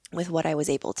with what I was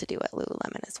able to do at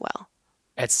Lululemon as well.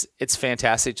 It's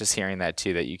fantastic just hearing that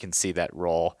too, that you can see that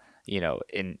role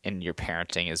in your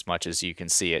parenting as much as you can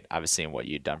see it, obviously, in what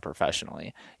you've done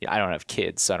professionally. I don't have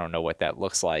kids, so I don't know what that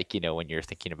looks like, when you're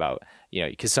thinking about,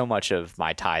 because so much of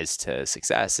my ties to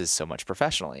success is so much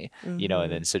professionally,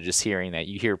 and then so just hearing that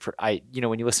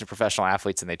when you listen to professional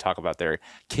athletes and they talk about their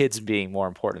kids being more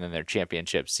important than their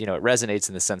championships, it resonates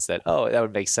in the sense that, oh, that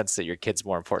would make sense that your kid's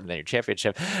more important than your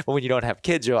championship. But when you don't have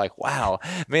kids, you're like, wow,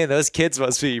 man, those kids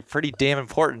must be pretty damn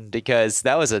important, because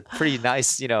that was a pretty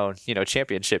nice,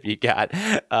 championship you got.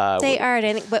 They are. And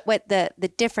I think what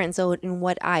the difference in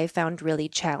what I found really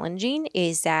challenging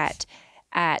is that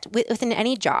within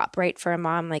any job, right, for a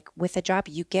mom, like with a job,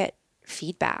 you get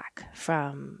feedback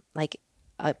from like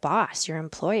a boss, your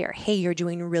employer. Hey, you're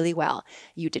doing really well.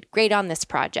 You did great on this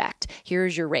project.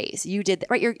 Here's your raise. You did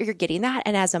right. You're getting that.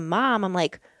 And as a mom, I'm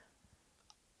like,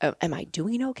 am I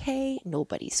doing okay?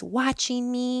 Nobody's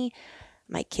watching me.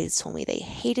 My kids told me they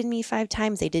hated me 5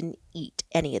 times. They didn't eat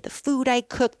any of the food I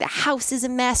cooked. The house is a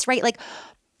mess, right? Like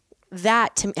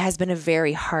that has been a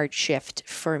very hard shift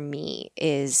for me,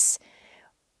 is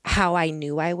how I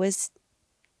knew I was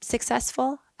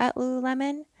successful at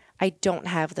Lululemon. I don't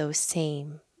have those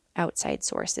same outside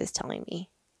sources telling me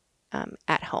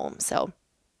at home. So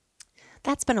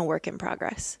that's been a work in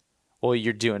progress. Well,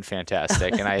 you're doing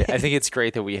fantastic. And I think it's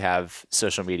great that we have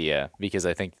social media, because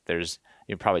I think there's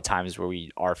probably times where we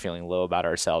are feeling low about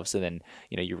ourselves. And then,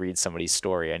 you read somebody's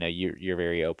story. I know you're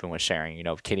very open with sharing,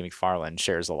 Katie McFarland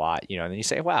shares a lot, and then you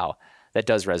say, wow, that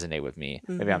does resonate with me.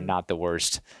 Mm-hmm. Maybe I'm not the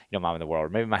worst, mom in the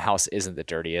world. Maybe my house isn't the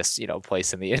dirtiest,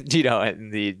 place in the,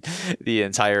 in the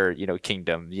entire,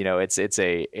 kingdom.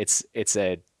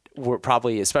 We're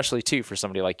probably, especially too, for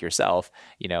somebody like yourself,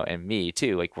 and me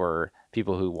too, like we're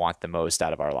people who want the most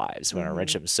out of our lives. We want to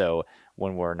enrich them. So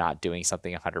when we're not doing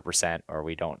something 100%, or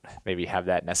we don't maybe have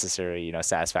that necessary,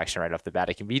 satisfaction right off the bat,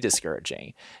 it can be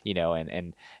discouraging,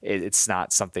 and it's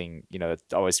not something, that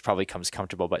always probably comes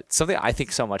comfortable. But something I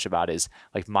think so much about is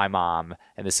like my mom,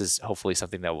 and this is hopefully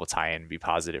something that will tie in and be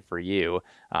positive for you,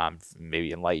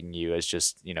 maybe enlighten you as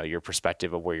just, your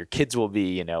perspective of where your kids will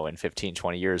be, in 15,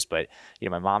 20 years. But,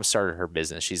 my mom started her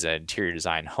business. She's an interior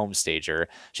design home stager.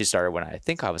 She started when I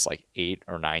think I was like 8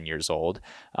 or 9 years old.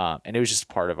 And it was just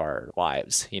part of our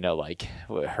lives, like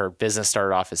her business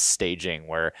started off as staging,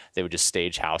 where they would just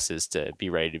stage houses to be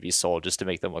ready to be sold just to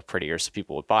make them look prettier so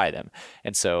people would buy them.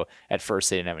 And so at first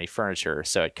they didn't have any furniture.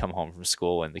 So I'd come home from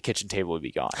school and the kitchen table would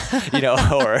be gone,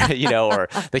 or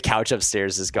the couch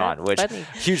upstairs is gone, That's which funny.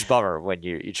 huge bummer when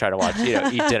you try to watch,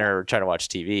 eat dinner or try to watch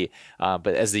TV.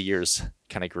 But as the years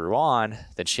kind of grew on,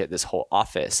 then she had this whole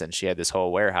office and she had this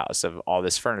whole warehouse of all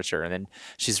this furniture. And then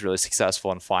she's really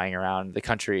successful in flying around the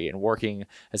country and working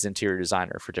as an interior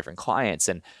designer for different clients,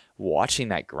 and watching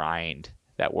that grind,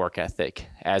 that work ethic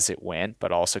as it went,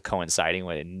 but also coinciding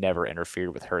when it never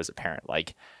interfered with her as a parent.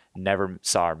 Like never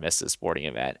saw her miss a sporting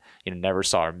event, never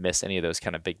saw her miss any of those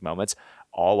kind of big moments,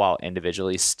 all while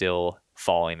individually still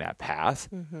following that path.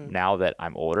 Mm-hmm. Now that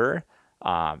I'm older,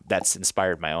 that's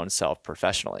inspired my own self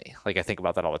professionally. Like I think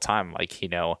about that all the time. Like,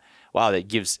 wow, that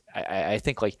gives, I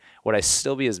think like, would I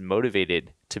still be as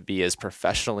motivated to be as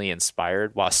professionally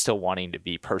inspired while still wanting to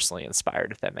be personally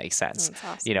inspired, if that makes sense?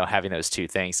 That's awesome. Having those two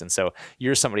things. And so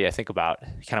you're somebody I think about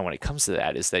kind of when it comes to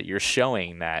that, is that you're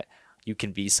showing that you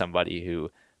can be somebody who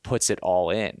puts it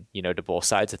all in, to both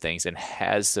sides of things, and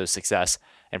has those success,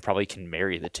 and probably can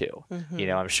marry the two.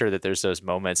 Mm-hmm. I'm sure that there's those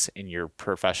moments in your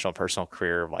professional, personal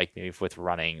career, like maybe with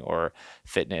running or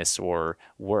fitness or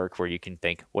work, where you can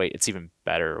think, wait, it's even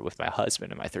better with my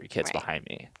husband and my 3 kids Right. behind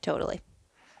me. Totally.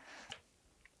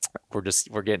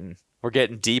 We're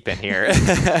getting deep in here.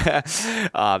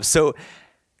 So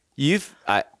you've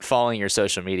following your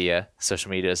social media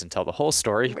doesn't tell the whole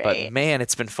story, Right. but man,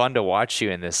 it's been fun to watch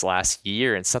you in this last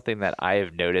year. And something that I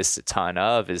have noticed a ton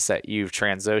of is that you've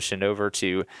transitioned over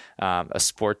to a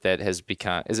sport that has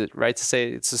become, is it right to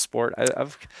say it's a sport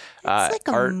of It's like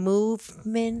a art?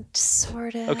 movement,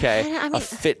 sort of. Okay. I mean, a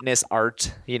fitness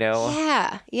art,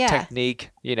 yeah.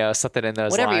 technique, something in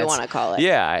those Whatever lines. you want to call it.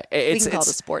 Yeah. We can call it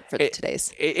a sport for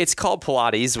today's. It's called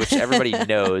Pilates, which everybody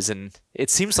knows. And it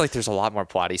seems like there's a lot more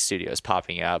Pilates studios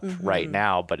popping up right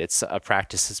now, but it's a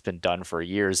practice that's been done for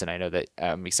years. And I know that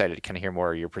I'm excited to kind of hear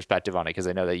more of your perspective on it, because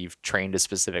I know that you've trained a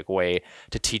specific way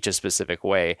to teach a specific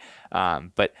way.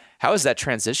 But how has that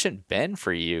transition been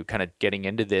for you, kind of getting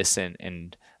into this and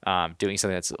doing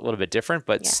something that's a little bit different,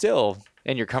 but still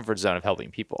in your comfort zone of helping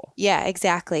people? Yeah,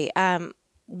 exactly.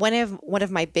 One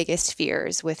of my biggest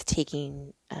fears with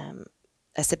taking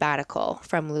a sabbatical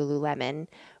from Lululemon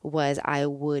was I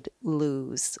would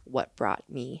lose what brought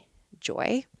me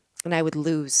joy, and I would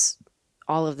lose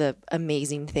all of the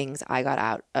amazing things I got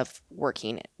out of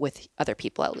working with other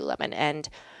people at Lululemon. And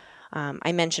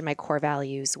I mentioned my core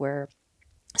values were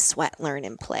sweat, learn,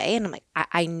 and play. And I'm like,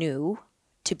 I knew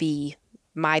to be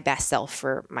my best self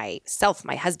for myself,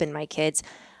 my husband, my kids,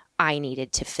 I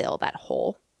needed to fill that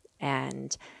hole.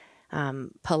 And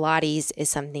Pilates is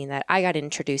something that I got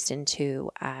introduced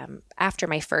into after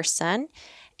my first son.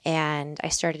 And I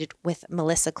started with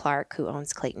Melissa Clark, who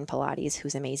owns Clayton Pilates,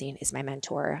 who's amazing, is my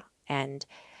mentor. And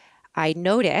I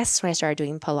noticed when I started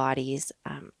doing Pilates,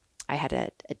 I had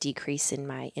a decrease in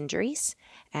my injuries,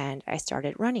 and I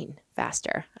started running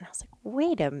faster. And I was like,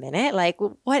 wait a minute, like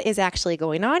what is actually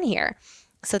going on here?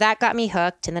 So that got me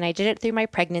hooked. And then I did it through my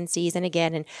pregnancies and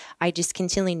again, and I just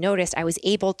continually noticed I was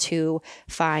able to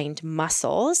find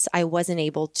muscles I wasn't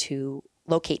able to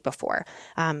locate before.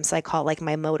 So I call it like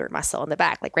my motor muscle in the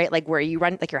back, like, right? Like where you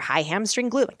run, like your high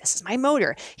hamstring glute, like this is my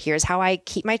motor. Here's how I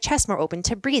keep my chest more open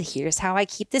to breathe. Here's how I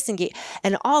keep this engaged.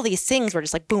 And all these things were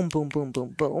just like boom, boom, boom,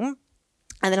 boom, boom.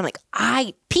 And then I'm like,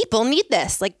 people need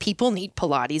this. Like people need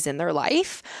Pilates in their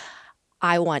life.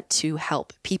 I want to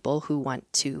help people who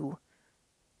want to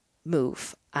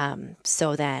move.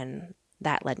 So then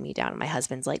that led me down. My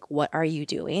husband's like, what are you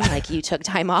doing? Like you took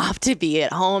time off to be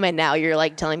at home and now you're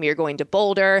like telling me you're going to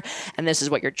Boulder and this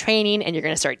is what you're training and you're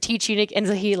going to start teaching it. And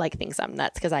so he like thinks I'm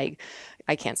nuts because I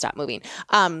can't stop moving.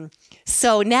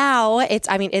 So now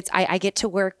I get to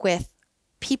work with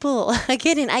people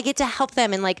again and I get to help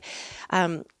them. And like,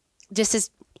 just this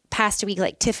past week,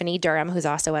 like Tiffany Durham, who's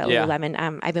also at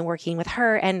Lululemon, I've been working with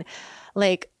her and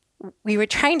like, we were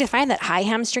trying to find that high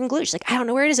hamstring glute. She's like, I don't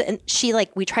know where it is. And she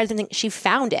like, we tried something, she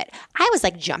found it. I was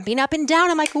like jumping up and down.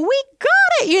 I'm like, we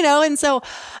got it, And so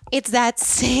it's that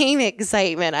same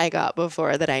excitement I got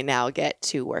before that I now get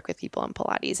to work with people in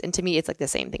Pilates. And to me, it's like the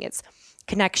same thing. It's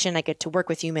connection. I get to work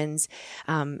with humans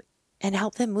and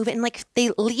help them move it. And like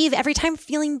they leave every time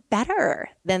feeling better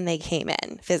than they came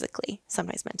in physically,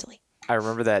 sometimes mentally. I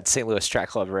remember that St. Louis Track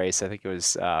Club race. I think it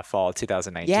was fall of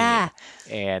 2019. Yeah.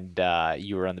 And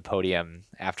you were on the podium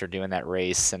after doing that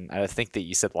race. And I think that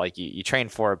you said like you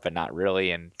trained for it, but not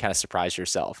really, and kind of surprised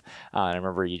yourself. And I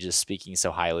remember you just speaking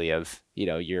so highly of,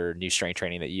 your new strength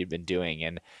training that you'd been doing.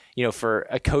 And, for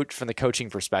a coach, from the coaching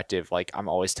perspective, like I'm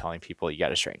always telling people, you got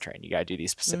to strength train. You got to do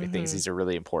these specific things. These are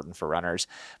really important for runners.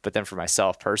 But then for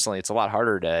myself personally, it's a lot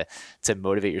harder to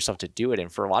motivate yourself to do it.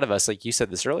 And for a lot of us, like you said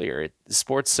this earlier,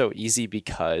 sport's so easy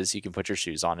because you can put your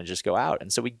shoes on and just go out.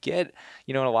 And so we get,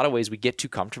 in a lot of ways, we get too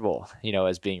comfortable,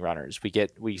 as being runners.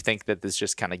 We think that this is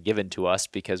just kind of given to us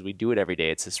because we do it every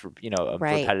day. It's this, a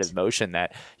repetitive motion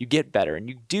that you get better and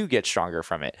you do get stronger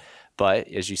from it. But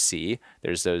as you see,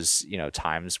 there's those,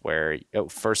 times where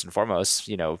first and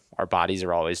foremost, our bodies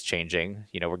are always changing.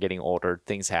 We're getting older,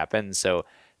 things happen. So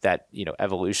that,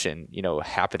 evolution,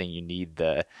 happening, you need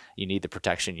the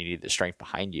protection, you need the strength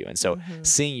behind you. And so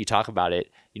seeing you talk about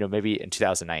it, maybe in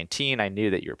 2019, I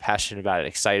knew that you were passionate about it,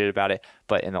 excited about it.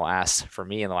 But in the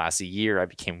last year, I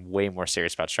became way more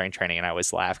serious about strength training. And I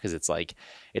always laugh because it's like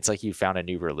you found a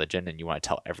new religion and you want to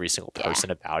tell every single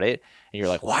person about it. And you're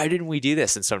like, why didn't we do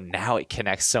this? And so now it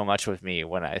connects so much with me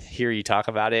when I hear you talk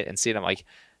about it and see it. I'm like,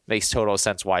 makes total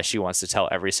sense why she wants to tell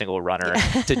every single runner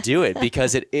to do it,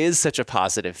 because it is such a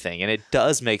positive thing and it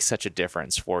does make such a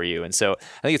difference for you. And so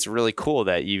I think it's really cool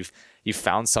that you've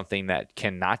found something that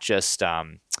can not just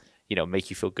make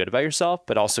you feel good about yourself,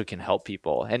 but also can help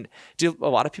people. And do a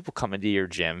lot of people come into your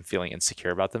gym feeling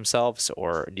insecure about themselves,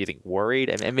 or do you think worried?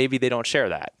 And maybe they don't share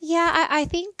that. Yeah, I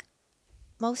think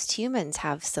most humans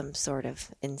have some sort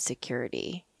of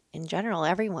insecurity. In general,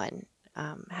 everyone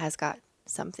has got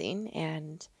something,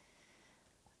 and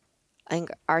I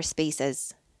think our space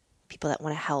as people that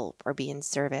want to help or be in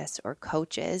service or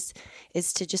coaches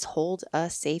is to just hold a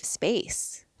safe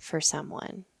space for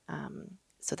someone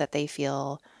so that they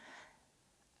feel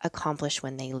accomplished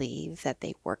when they leave, that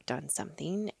they worked on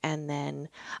something. And then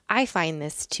I find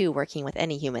this too, working with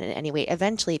any human in any way,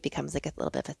 eventually it becomes like a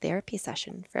little bit of a therapy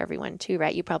session for everyone too,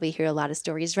 right? You probably hear a lot of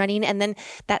stories running, and then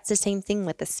that's the same thing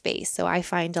with the space. So I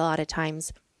find a lot of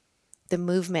times the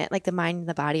movement, like the mind and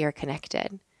the body, are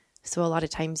connected. So a lot of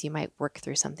times you might work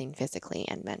through something physically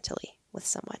and mentally with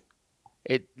someone.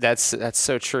 That's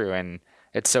so true. And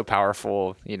it's so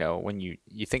powerful. When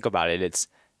you think about it,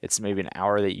 it's maybe an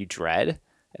hour that you dread,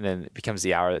 and then it becomes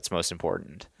the hour that's most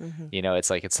important. It's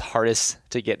like, it's hardest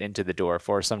to get into the door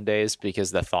for some days,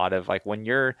 because the thought of like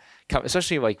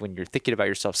especially like when you're thinking about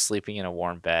yourself sleeping in a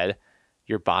warm bed,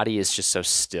 your body is just so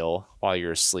still while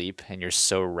you're asleep and you're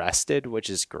so rested, which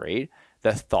is great.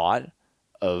 The thought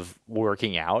of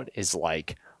working out is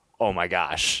like, oh my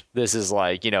gosh, this is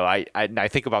like, I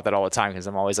think about that all the time, because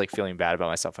I'm always like feeling bad about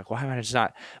myself. Like, why am I just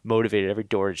not motivated every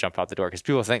door to jump out the door? Because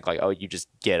people think like, oh, you just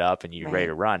get up and you're ready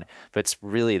to run. But it's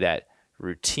really that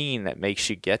routine that makes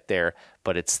you get there.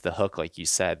 But it's the hook, like you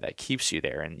said, that keeps you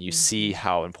there. And you see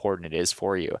how important it is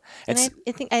for you. And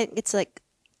I think it's like,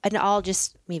 and I'll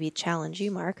just maybe challenge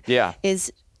you, Mark. Yeah.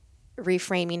 Is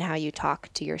reframing how you talk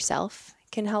to yourself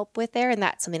can help with there. And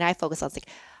that's something I focus on. It's like,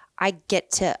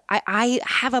 I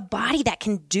have a body that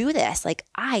can do this. Like,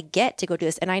 I get to go do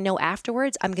this. And I know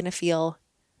afterwards I'm going to feel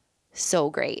so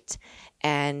great.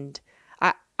 And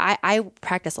I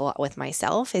practice a lot with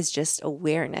myself, is just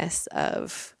awareness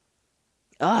of,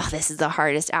 oh, this is the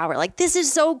hardest hour. Like, this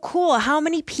is so cool. How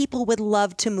many people would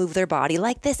love to move their body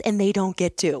like this and they don't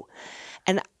get to?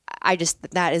 And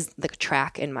that is the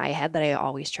track in my head that I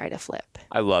always try to flip.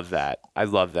 I love that.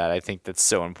 I think that's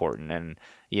so important. And,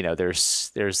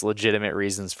 there's legitimate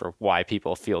reasons for why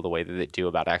people feel the way that they do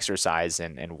about exercise,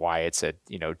 and why it's a,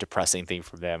 depressing thing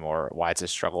for them, or why it's a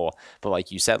struggle. But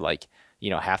like you said, like,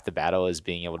 half the battle is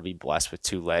being able to be blessed with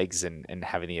two legs and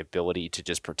having the ability to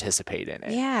just participate in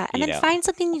it. Yeah. And then find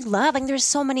something you love. Like, there's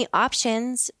so many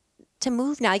options to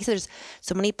move now. Like, there's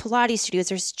so many Pilates studios,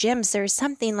 there's gyms, there's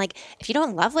something. Like, if you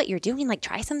don't love what you're doing, like,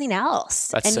 try something else.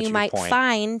 That's and such you a good might point.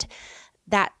 find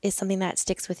that is something that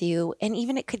sticks with you. And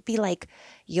even it could be like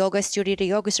yoga studio to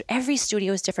yoga studio. Every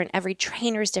studio is different. Every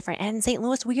trainer is different. And in St.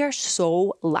 Louis, we are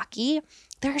so lucky.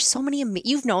 There are so many,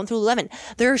 you've known through Lululemon,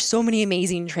 there are so many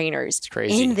amazing trainers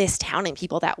in this town, and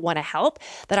people that want to help,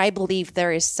 that I believe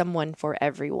there is someone for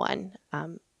everyone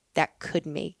that could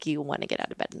make you want to get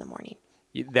out of bed in the morning.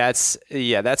 That's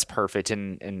perfect.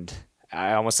 And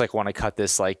I almost like want to cut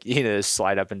this, like,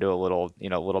 slide up into a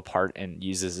little part and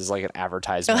use this as like an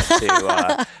advertisement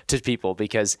to people,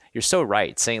 because you're so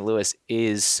right. St. Louis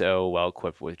is so well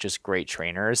equipped with just great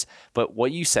trainers. But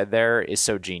what you said there is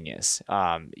so genius.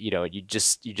 You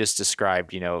just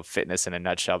described, fitness in a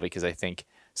nutshell, because I think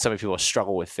so many people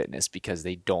struggle with fitness because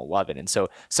they don't love it. And so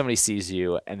somebody sees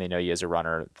you and they know you as a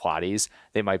runner, Pilates,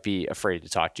 they might be afraid to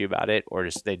talk to you about it, or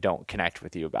just they don't connect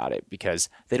with you about it because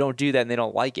they don't do that and they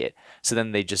don't like it. So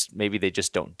then maybe they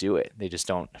just don't do it. They just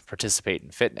don't participate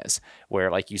in fitness, where,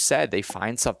 like you said, they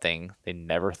find something they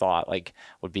never thought like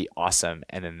would be awesome,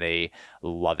 and then they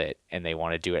love it and they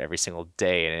want to do it every single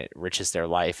day, and it enriches their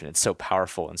life, and it's so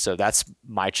powerful. And so that's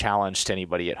my challenge to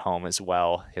anybody at home as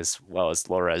well as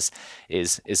Laura's,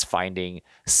 is finding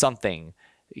something,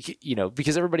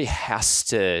 because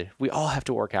we all have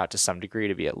to work out to some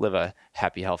degree to live a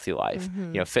happy, healthy life.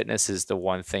 Fitness is the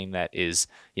one thing that is,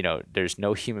 there's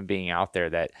no human being out there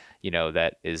that,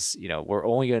 that is, we're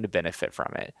only going to benefit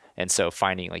from it. And so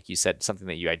finding, like you said, something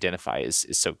that you identify is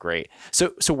so great.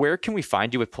 So where can we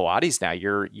find you with Pilates now?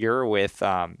 You're with,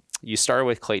 you started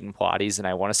with Clayton Pilates, and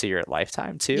I want to say you're at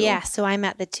Lifetime too. Yeah, so I'm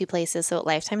at the two places. So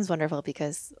Lifetime's wonderful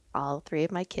because all three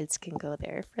of my kids can go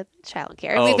there for the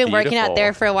childcare. Oh, we've been working beautiful. out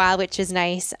there for a while, which is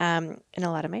nice. And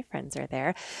a lot of my friends are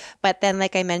there. But then,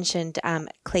 like I mentioned,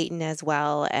 Clayton as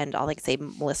well. And I'll say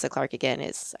Melissa Clark again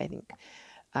is, I think,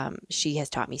 she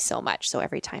has taught me so much. So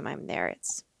every time I'm there,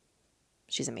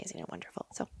 she's amazing and wonderful.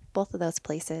 So both of those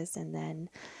places. And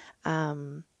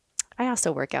then I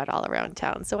also work out all around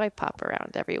town, so I pop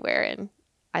around everywhere, and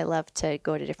I love to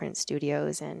go to different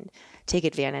studios and take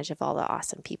advantage of all the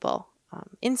awesome people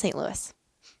in St. Louis.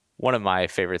 One of my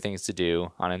favorite things to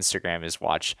do on Instagram is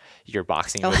watch your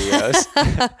boxing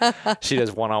videos. She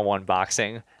does one-on-one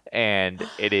boxing, and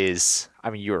it is,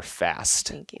 you're fast.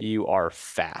 Thank you. You are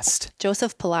fast.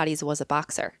 Joseph Pilates was a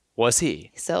boxer. Was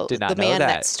he? So Did not the know man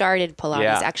that started Pilates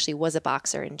Yeah. actually was a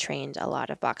boxer and trained a lot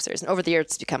of boxers. And over the years,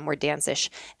 it's become more dance-ish.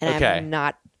 And Okay. I'm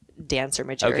not dancer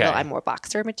material. Okay. I'm more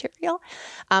boxer material.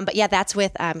 But yeah, that's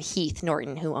with Heath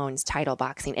Norton, who owns Title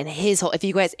Boxing. And his whole, if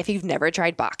you've never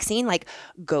tried boxing,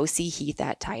 go see Heath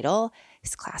at Title.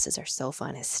 His classes are so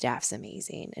fun. His staff's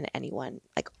amazing. And anyone,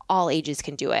 all ages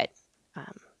can do it.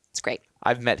 It's great.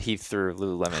 I've met Heath through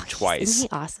Lululemon twice. Isn't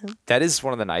he awesome? That is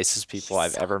one of the nicest people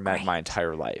I've so ever met in great. my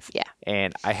entire life. Yeah.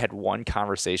 And I had one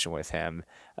conversation with him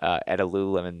at a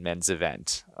Lululemon men's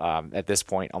event at this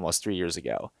point almost 3 years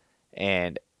ago.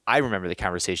 And I remember the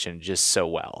conversation just so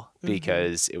well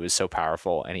because it was so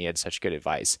powerful and he had such good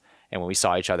advice. And when we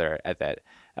saw each other at that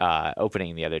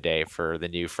opening the other day for the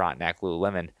new Frontenac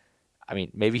Lululemon,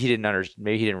 maybe he didn't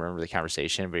remember the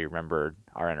conversation, but he remembered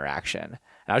our interaction.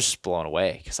 And I was just blown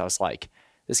away because I was like,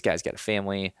 this guy's got a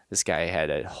family. This guy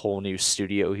had a whole new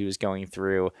studio he was going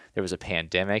through. There was a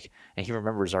pandemic, and he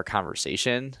remembers our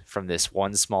conversation from this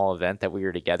one small event that we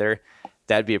were together.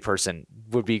 That'd be a person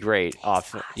would be great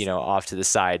off to the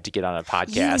side to get on a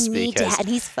podcast because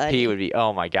he's funny. he would be,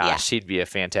 oh my gosh, he'd be a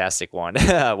fantastic one.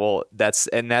 Well, that's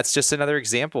just another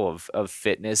example of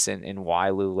fitness and why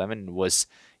Lululemon was,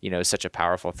 such a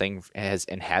powerful thing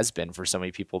has been for so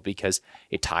many people, because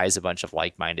it ties a bunch of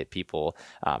like-minded people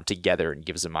together and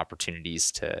gives them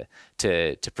opportunities to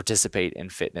participate in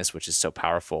fitness, which is so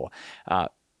powerful.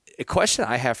 A question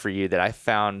I have for you that I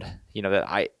found,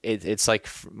 it's like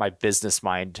my business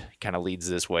mind kind of leads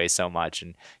this way so much.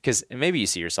 And maybe you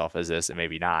see yourself as this and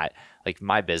maybe not. Like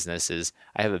my business is,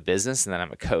 I have a business and then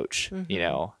I'm a coach,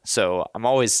 so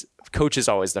coach is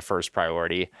always the first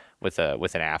priority with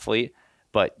an athlete,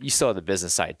 but you still have the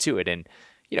business side to it. And,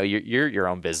 you're your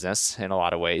own business in a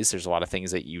lot of ways. There's a lot of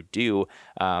things that you do.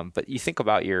 But you think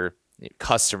about your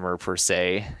customer per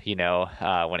se,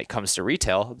 when it comes to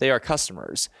retail, they are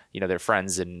customers, they're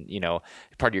friends and,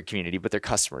 part of your community, but they're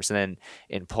customers. And then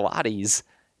in Pilates,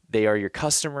 they are your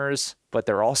customers, but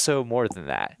they're also more than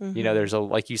that. There's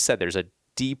like you said, there's a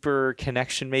deeper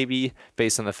connection maybe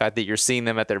based on the fact that you're seeing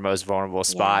them at their most vulnerable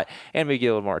spot and maybe get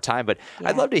a little more time. But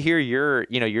I'd love to hear your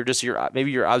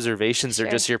observations or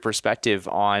just your perspective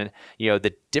on,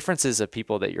 the differences of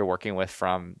people that you're working with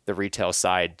from the retail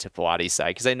side to Pilates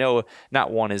side. Cause I know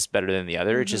not one is better than the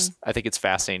other. It's just, I think it's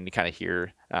fascinating to kind of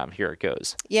hear it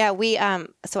goes. Yeah. We,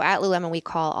 so at Lululemon, we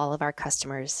call all of our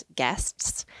customers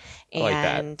guests. And I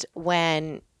like that.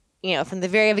 When, from the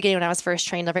very beginning, when I was first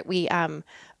trained of it, we,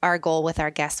 our goal with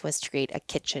our guests was to create a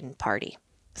kitchen party.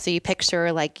 So you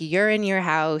picture you're in your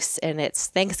house and it's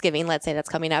Thanksgiving, let's say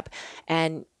that's coming up,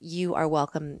 and you are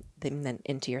welcome them then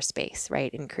into your space,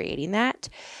 right? In creating that.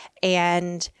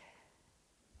 And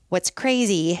what's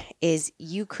crazy is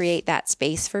you create that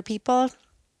space for people.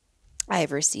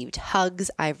 I've received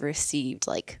hugs. I've received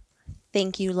like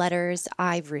thank you letters.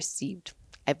 I've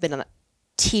been on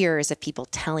tears of people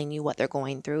telling you what they're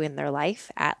going through in their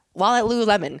life while at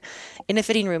Lululemon, in a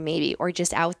fitting room maybe, or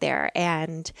just out there.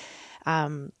 And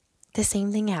the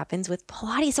same thing happens with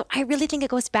Pilates. So I really think it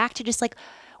goes back to just like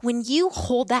when you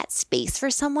hold that space for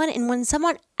someone and when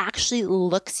someone actually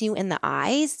looks you in the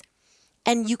eyes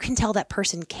and you can tell that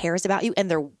person cares about you and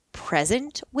they're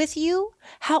present with you.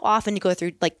 How often you go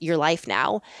through like your life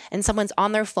now and someone's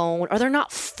on their phone or they're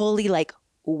not fully like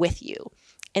with you.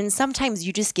 And sometimes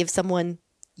you just give someone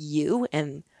you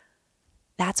and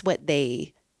that's what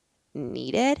they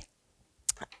needed.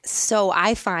 So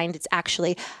I find it's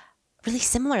actually really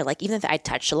similar. Like even if I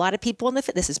touched a lot of people in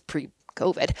this is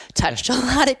pre-COVID, touched a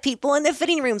lot of people in the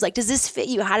fitting rooms. Like, does this fit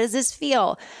you? How does this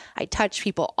feel? I touch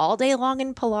people all day long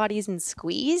in Pilates and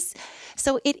squeeze.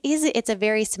 So it's a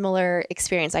very similar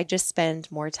experience. I just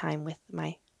spend more time with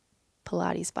my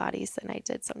Pilates bodies than I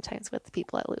did sometimes with the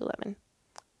people at Lululemon.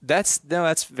 That's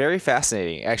very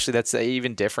fascinating. Actually, that's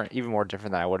even more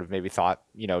different than I would have maybe thought,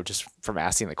 just from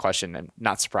asking the question, and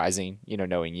not surprising,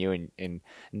 knowing you and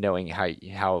knowing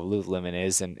how Lululemon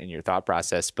is and your thought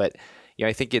process. But,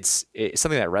 I think it's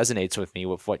something that resonates with me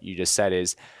with what you just said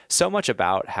is so much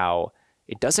about how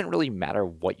it doesn't really matter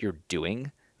what you're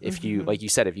doing. If you, like you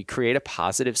said, if you create a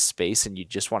positive space and you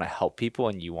just want to help people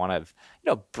and you want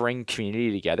to, bring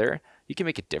community together, you can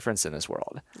make a difference in this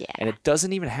world. Yeah. And it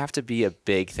doesn't even have to be a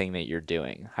big thing that you're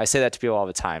doing. I say that to people all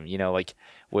the time, like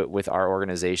with our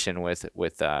organization, with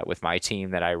my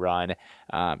team that I run,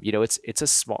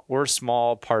 we're a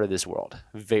small part of this world,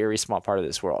 very small part of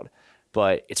this world.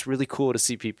 But it's really cool to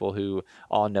see people who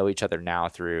all know each other now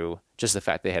through just the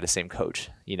fact they had the same coach,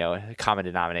 a common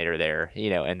denominator there,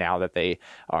 and now that they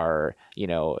are,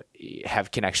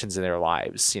 have connections in their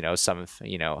lives, some,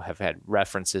 have had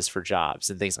references for jobs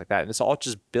and things like that. And it's all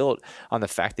just built on the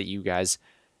fact that you guys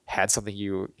had something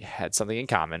in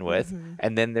common with,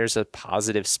 and then there's a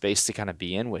positive space to kind of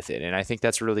be in with it. And I think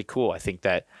that's really cool. I think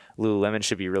that Lululemon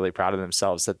should be really proud of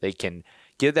themselves that they can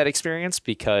give that experience,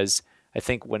 because I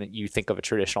think when you think of a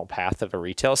traditional path of a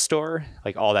retail store,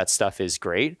 like all that stuff is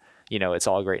great. It's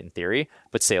all great in theory,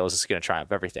 but sales is going to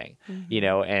triumph everything,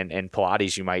 and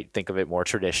Pilates, you might think of it more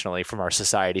traditionally from our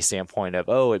society standpoint of,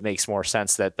 it makes more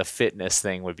sense that the fitness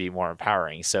thing would be more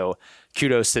empowering. So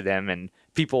kudos to them and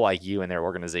people like you and their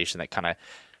organization that kind of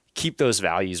keep those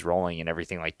values rolling and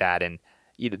everything like that. And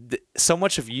so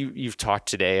much of you've talked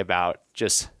today about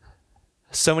just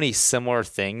so many similar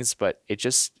things, but it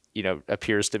just,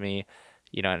 appears to me,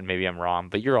 and maybe I'm wrong,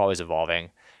 but you're always evolving.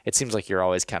 It seems like you're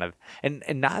always kind of, and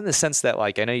not in the sense that,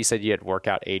 like, I know you said you had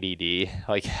workout ADD,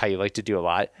 like how you like to do a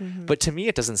lot, but to me,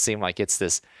 it doesn't seem like it's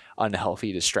this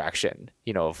unhealthy distraction,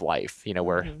 of life,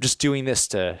 where just doing this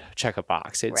to check a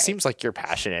box. It seems like you're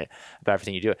passionate about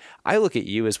everything you do. I look at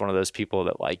you as one of those people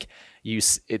that, like,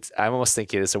 I almost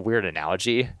think it's a weird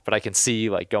analogy, but I can see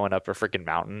you like going up a freaking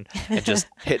mountain and just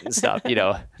hitting stuff,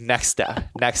 next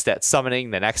step,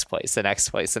 summiting the next place,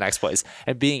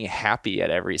 and being happy at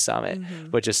every summit,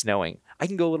 but just knowing I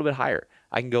can go a little bit higher.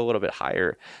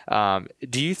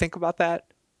 Do you think about that,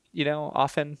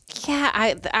 often?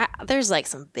 Yeah, there's like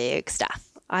some big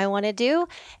stuff I want to do.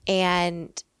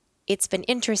 And it's been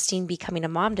interesting becoming a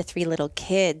mom to 3 little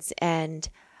kids. And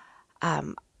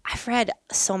I've read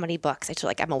so many books. I feel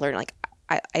like I'm a learner. Like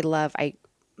I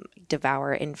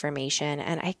devour information,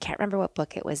 and I can't remember what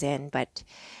book it was in, but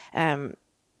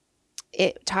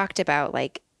it talked about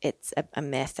like it's a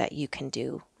myth that you can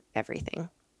do everything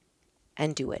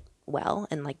and do it well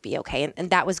and like be okay. And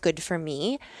that was good for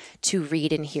me to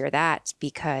read and hear that,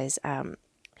 because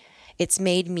it's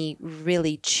made me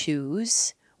really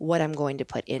choose what I'm going to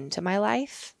put into my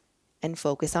life and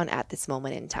focus on at this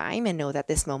moment in time, and know that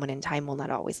this moment in time will not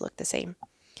always look the same.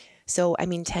 So,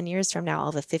 10 years from now,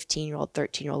 I'll have a 15-year-old,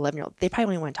 13-year-old, 11-year-old. They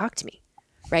probably don't want to talk to me,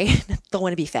 right? They'll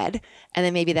want to be fed. And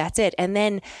then maybe that's it. And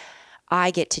then I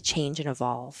get to change and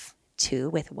evolve too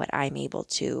with what I'm able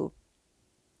to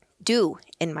do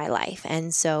in my life.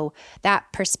 And so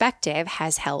that perspective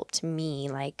has helped me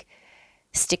like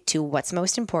stick to what's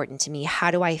most important to me. How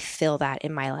do I fill that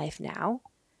in my life now,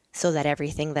 so that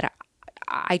everything that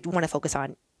I want to focus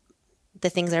on, the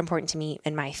things that are important to me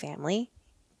and my family,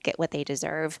 get what they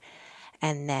deserve.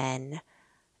 And then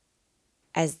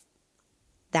as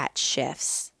that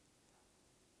shifts,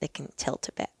 it can tilt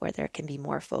a bit where there can be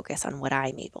more focus on what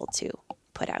I'm able to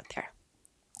put out there.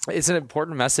 It's an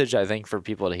important message, I think, for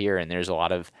people to hear. And there's a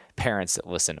lot of parents that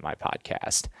listen to my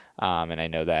podcast. And I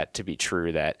know that to be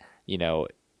true, that,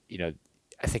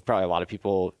 I think probably a lot of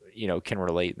people, can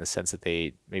relate in the sense that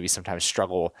they maybe sometimes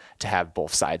struggle to have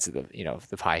both sides of the,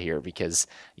 the pie here because,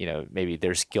 maybe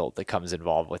there's guilt that comes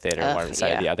involved with it or one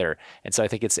side or the other. And so I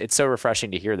think it's so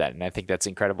refreshing to hear that. And I think that's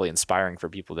incredibly inspiring for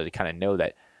people to kind of know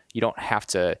that you don't have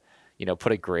to,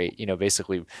 put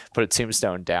basically put a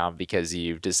tombstone down because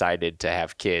you've decided to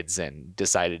have kids and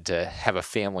decided to have a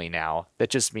family now. That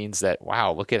just means that,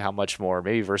 wow, look at how much more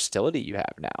maybe versatility you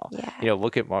have now. Yeah.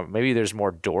 Look at more, maybe there's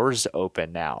more doors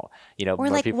open now, or more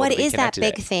like, people what to be is that big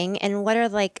connected. thing? And what are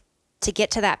like, to get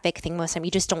to that big thing, most of the time,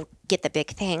 you just don't get the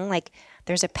big thing. Like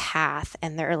there's a path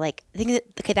and they're like, I think that,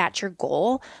 okay, that's your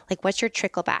goal. Like what's your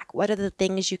trickle back? What are the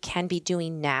things you can be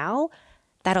doing now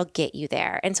that'll get you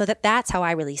there? And so that's how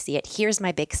I really see it. Here's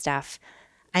my big stuff.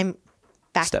 I'm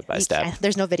back Step by step.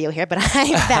 There's no video here, but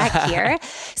I'm back here.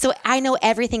 So I know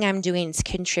everything I'm doing is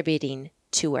contributing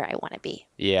to where I want to be.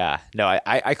 Yeah. No,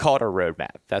 I call it a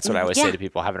roadmap. That's what I always say to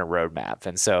people, having a roadmap.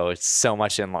 And so it's so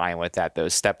much in line with that,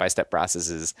 those step-by-step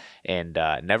processes, and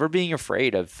never being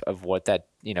afraid of what that,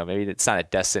 maybe it's not a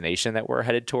destination that we're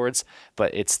headed towards,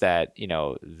 but it's that,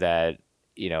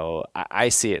 I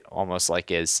see it almost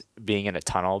like as being in a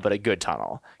tunnel, but a good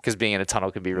tunnel, because being in a tunnel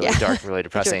can be really dark and really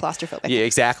depressing. You're claustrophobic. Yeah,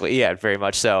 exactly. Yeah, very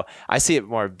much so. I see it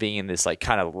more being in this like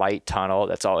kind of light tunnel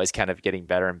that's always kind of getting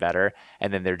better and better.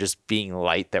 And then they're just being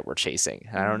light that we're chasing.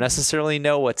 And I don't necessarily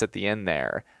know what's at the end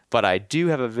there, but I do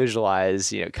have a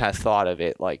visualized, kind of thought of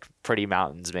it like pretty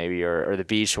mountains maybe, or the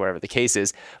beach, whatever the case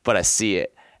is, but I see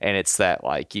it. And it's that,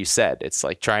 like you said, it's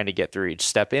like trying to get through each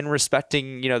step in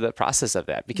respecting, the process of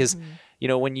that. Because,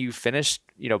 when you finish,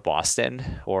 Boston,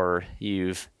 or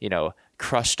you've,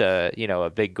 crushed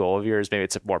a big goal of yours, maybe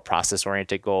it's a more process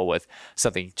oriented goal with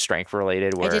something strength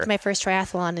related. Where I did my first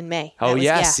triathlon in May. Oh,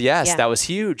 yes. That was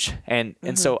huge. And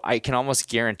so I can almost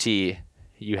guarantee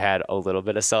you had a little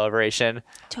bit of celebration,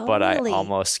 but I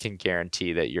almost can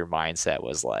guarantee that your mindset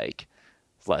was like,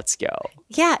 let's go.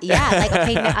 Yeah. Like,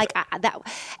 okay, that,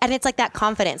 and it's like that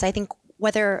confidence. I think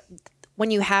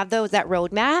when you have that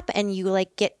roadmap and you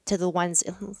like get to the ones,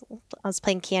 I was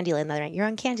playing Candyland the other night. You're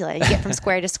on Candyland. You get from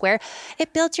square to square.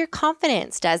 It builds your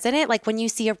confidence, doesn't it? Like when you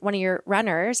see one of your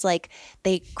runners, like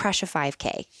they crush a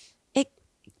 5K, it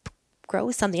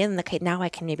grows something in them. Okay, now I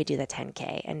can maybe do the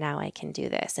 10K, and now I can do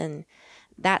this. And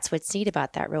that's what's neat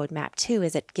about that roadmap too,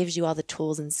 is it gives you all the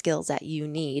tools and skills that you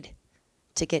need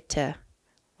to get to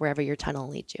wherever your tunnel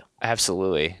leads you.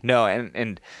 Absolutely. No,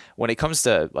 and when it comes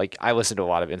to, like, I listen to a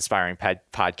lot of inspiring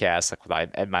podcasts, like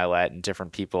with Ed Milet and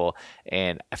different people,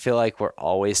 and I feel like we're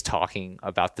always talking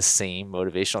about the same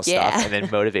motivational stuff, and then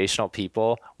motivational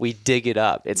people, we dig it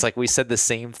up. It's like we said the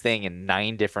same thing in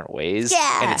 9 different ways,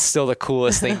 and it's still the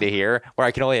coolest thing to hear, where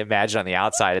I can only imagine on the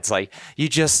outside, it's like, you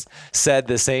just said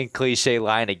the same cliche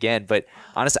line again. But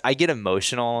honestly, I get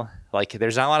emotional. Like,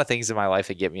 there's not a lot of things in my life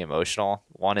that get me emotional.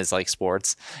 One is like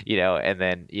sports, and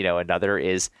then, another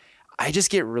is I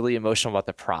just get really emotional about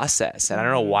the process. And I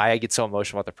don't know why I get so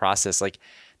emotional about the process. Like,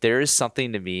 there is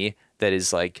something to me that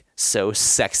is like so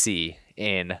sexy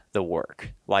in the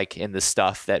work, like in the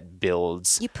stuff that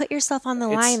builds. You put yourself on the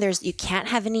line. You can't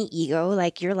have any ego.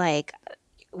 Like, you're like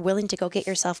willing to go get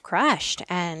yourself crushed.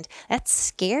 And that's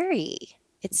scary.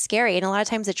 It's scary. And a lot of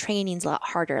times the training's a lot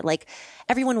harder. Like,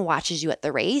 everyone watches you at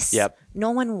the race. Yep. No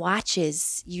one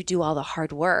watches you do all the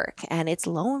hard work, and it's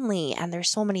lonely. And there's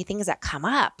so many things that come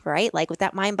up, right? Like with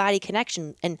that mind-body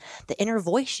connection and the inner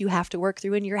voice you have to work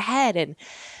through in your head. And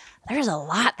there's a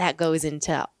lot that goes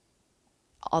into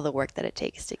all the work that it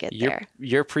takes to get there.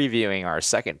 You're previewing our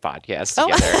second podcast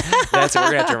together. That's we're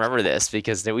gonna have to remember this,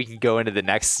 because then we can go into the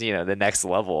next, the next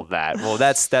level of that. Well,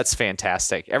 that's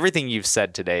fantastic. Everything you've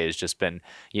said today has just been,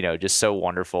 just so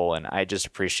wonderful, and I just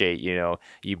appreciate,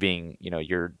 you being,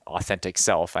 your authentic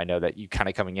self. I know that you kind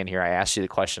of coming in here, I asked you the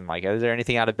question, like, is there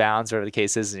anything out of bounds, or the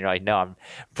cases? And you're like, no, I'm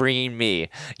bringing me.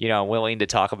 I'm willing to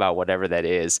talk about whatever that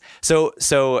is.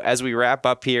 So as we wrap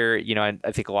up here,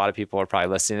 I think a lot of people are probably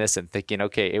listening to this and thinking,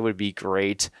 okay, it would be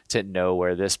great to know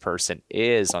where this person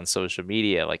is on social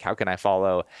media. Like, how can I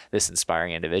follow this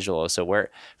inspiring individual? So where,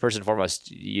 first and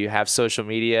foremost, you have social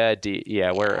media?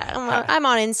 I'm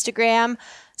on Instagram.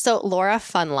 So Laura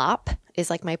Funlop is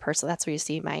like my personal, that's where you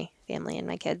see my family and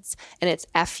my kids. And it's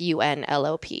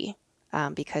FUNLOP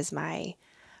because my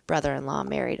brother-in-law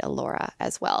married a Laura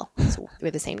as well. So we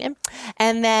have the same name.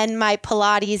 And then my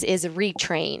Pilates is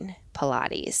Retrain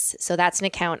Pilates. So that's an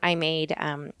account I made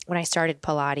when I started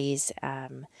Pilates.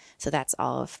 So that's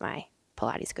all of my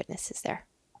Pilates goodness is there.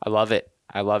 I love it.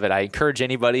 I encourage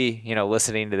anybody,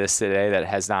 listening to this today that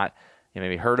has not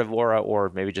maybe heard of Laura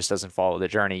or maybe just doesn't follow the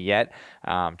journey yet,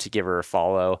 to give her a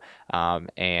follow.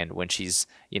 And when she's,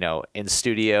 in the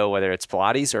studio, whether it's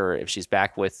Pilates or if she's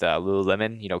back with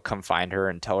Lululemon, come find her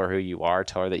and tell her who you are.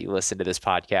 Tell her that you listened to this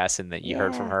podcast and that you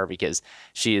heard from her, because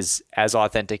she is as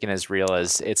authentic and as real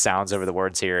as it sounds over the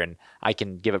words here. And I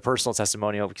can give a personal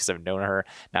testimonial because I've known her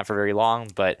not for very long,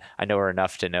 but I know her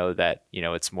enough to know that,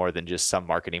 it's more than just some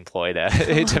marketing ploy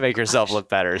to, to make herself look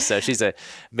better. So she's an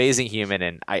amazing human,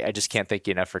 and I just can't thank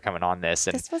you enough for coming on this.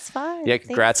 And this was fun. Yeah,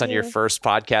 congrats on your first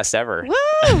podcast ever.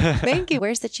 Woo! Thank you.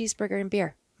 Where's the cheeseburger and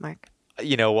beer, Mark?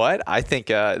 You know what? I think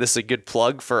this is a good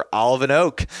plug for Olive and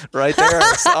Oak right there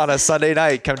on a Sunday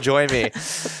night. Come join me.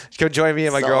 Come join me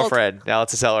and my girlfriend. Now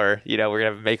let's tell her, we're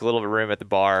going to make a little bit of room at the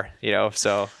bar,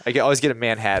 so I can always get a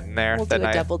Manhattan there. We'll do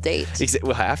a double date.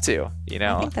 We'll have to,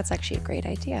 I think that's actually a great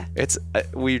idea. It's,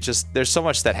 there's so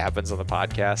much that happens on the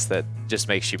podcast that just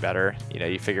makes you better.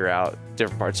 You figure out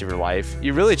different parts of your life.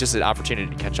 You really just an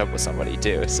opportunity to catch up with somebody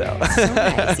too. So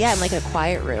nice. Yeah. I'm like in a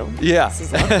quiet room. Yeah. This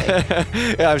is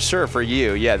lovely. Yeah, I'm sure for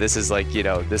you. Yeah. This is like,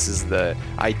 this is the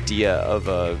idea of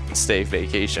a stay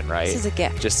vacation, right? This is a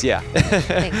gift. Just, yeah.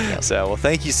 Thank you. So, well,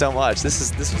 thank you so much. This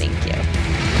is Thank you.